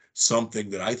mimicking something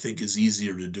that I think is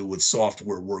easier to do with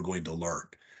software we're going to learn.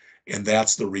 And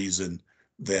that's the reason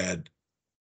that,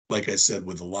 like I said,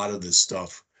 with a lot of this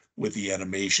stuff, with the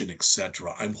animation,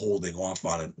 etc., I'm holding off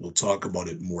on it. We'll talk about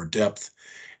it in more depth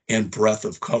and breadth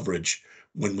of coverage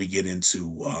when we get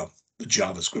into the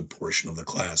JavaScript portion of the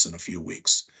class in a few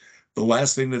weeks. The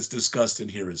last thing that's discussed in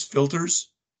here is filters.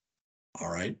 All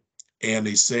right. And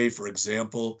they say, for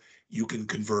example, you can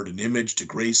convert an image to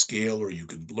grayscale, or you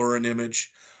can blur an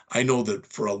image. I know that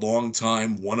for a long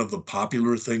time, one of the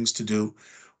popular things to do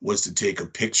was to take a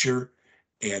picture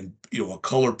and, a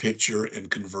color picture,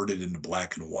 and convert it into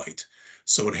black and white.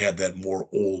 So it had that more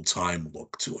old time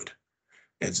look to it.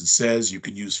 As it says, you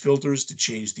can use filters to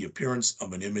change the appearance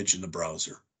of an image in the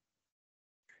browser.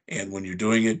 And when you're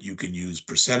doing it, you can use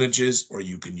percentages or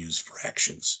you can use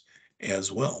fractions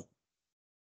as well.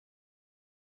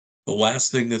 The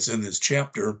last thing that's in this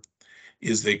chapter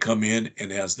is they come in,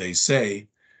 and as they say,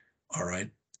 all right,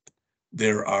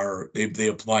 they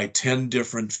apply 10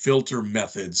 different filter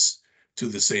methods to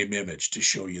the same image to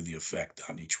show you the effect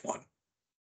on each one.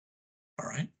 All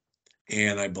right.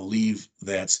 And I believe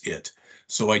that's it.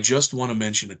 So I just want to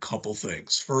mention a couple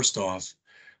things. First off,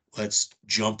 let's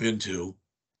jump into.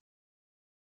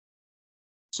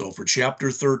 So for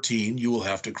chapter 13, you will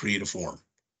have to create a form.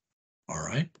 All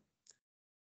right.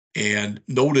 And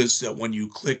notice that when you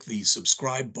click the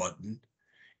subscribe button,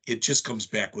 it just comes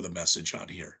back with a message on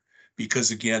here.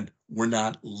 Because again, we're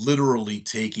not literally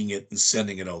taking it and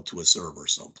sending it out to a server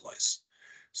someplace.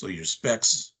 So your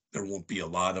specs, there won't be a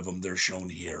lot of them. They're shown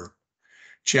here.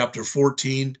 Chapter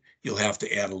 14, you'll have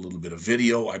to add a little bit of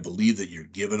video. I believe that you're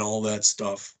given all that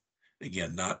stuff.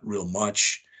 Again, not real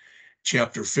much.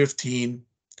 Chapter 15,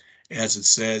 as it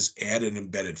says, add an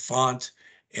embedded font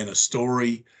and a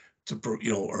story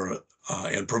to,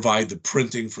 and provide the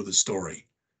printing for the story.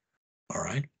 All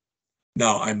right.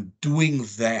 Now I'm doing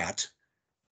that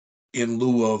in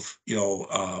lieu of,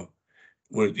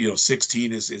 where,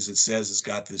 16 is, as it says, has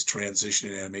got this transition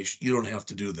and animation. You don't have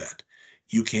to do that.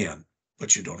 You can,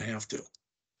 but you don't have to.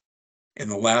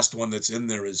 And the last one that's in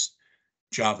there is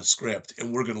JavaScript,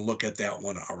 and we're going to look at that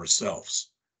one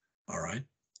ourselves. All right.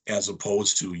 As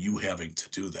opposed to you having to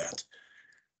do that.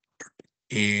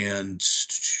 And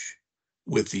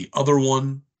with the other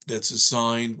one that's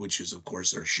assigned, which is, of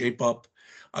course, our shape up,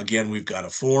 again, we've got a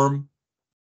form.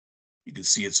 You can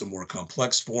see it's a more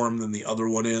complex form than the other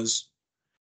one is.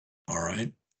 All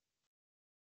right.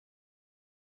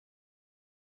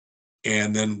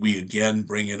 And then we again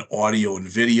bring in audio and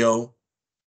video.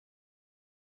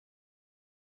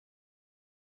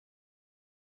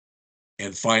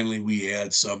 And finally, we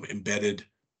add some embedded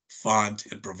font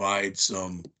and provide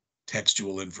some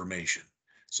textual information.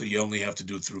 So you only have to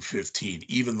do it through 15,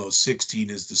 even though 16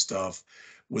 is the stuff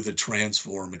with a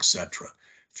transform, etc.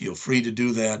 Feel free to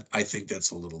do that. I think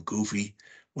that's a little goofy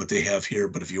what they have here,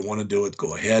 but if you want to do it,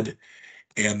 go ahead.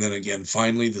 And then again,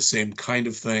 finally, the same kind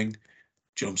of thing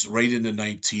jumps right into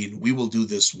 19. We will do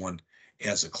this one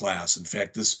as a class. In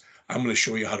fact, I'm going to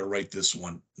show you how to write this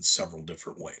one in several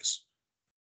different ways.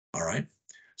 All right.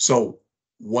 So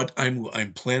what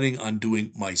I'm planning on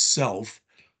doing myself,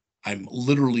 I'm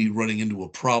literally running into a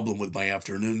problem with my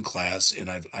afternoon class,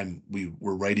 and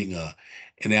we're writing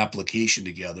an application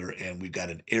together, and we've got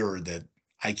an error that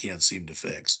I can't seem to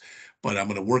fix. But I'm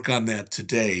going to work on that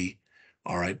today.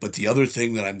 All right. But the other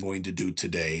thing that I'm going to do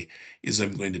today is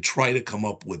I'm going to try to come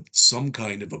up with some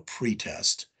kind of a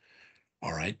pretest.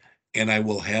 All right. And I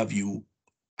will have you,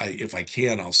 if I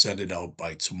can, I'll send it out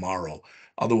by tomorrow.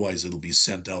 Otherwise, it'll be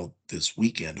sent out this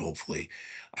weekend, hopefully.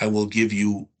 I will give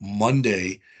you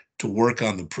Monday to work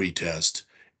on the pretest,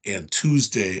 and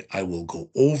Tuesday I will go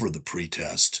over the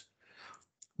pretest.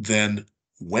 Then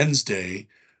Wednesday,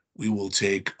 we will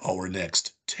take our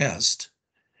next test,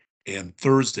 and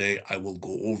Thursday I will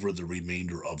go over the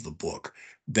remainder of the book.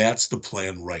 That's the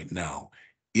plan right now.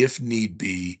 If need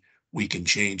be, we can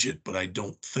change it, but I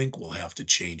don't think we'll have to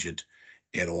change it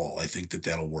at all. I think that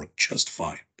that'll work just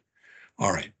fine.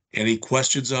 All right. Any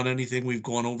questions on anything we've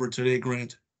gone over today,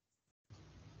 Grant?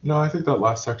 No, I think that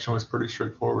last section was pretty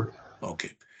straightforward.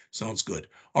 Okay, sounds good.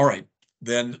 All right,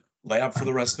 then lab for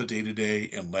the rest of the day today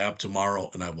and lab tomorrow,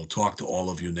 and I will talk to all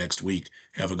of you next week.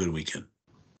 Have a good weekend.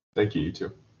 Thank you, you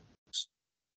too.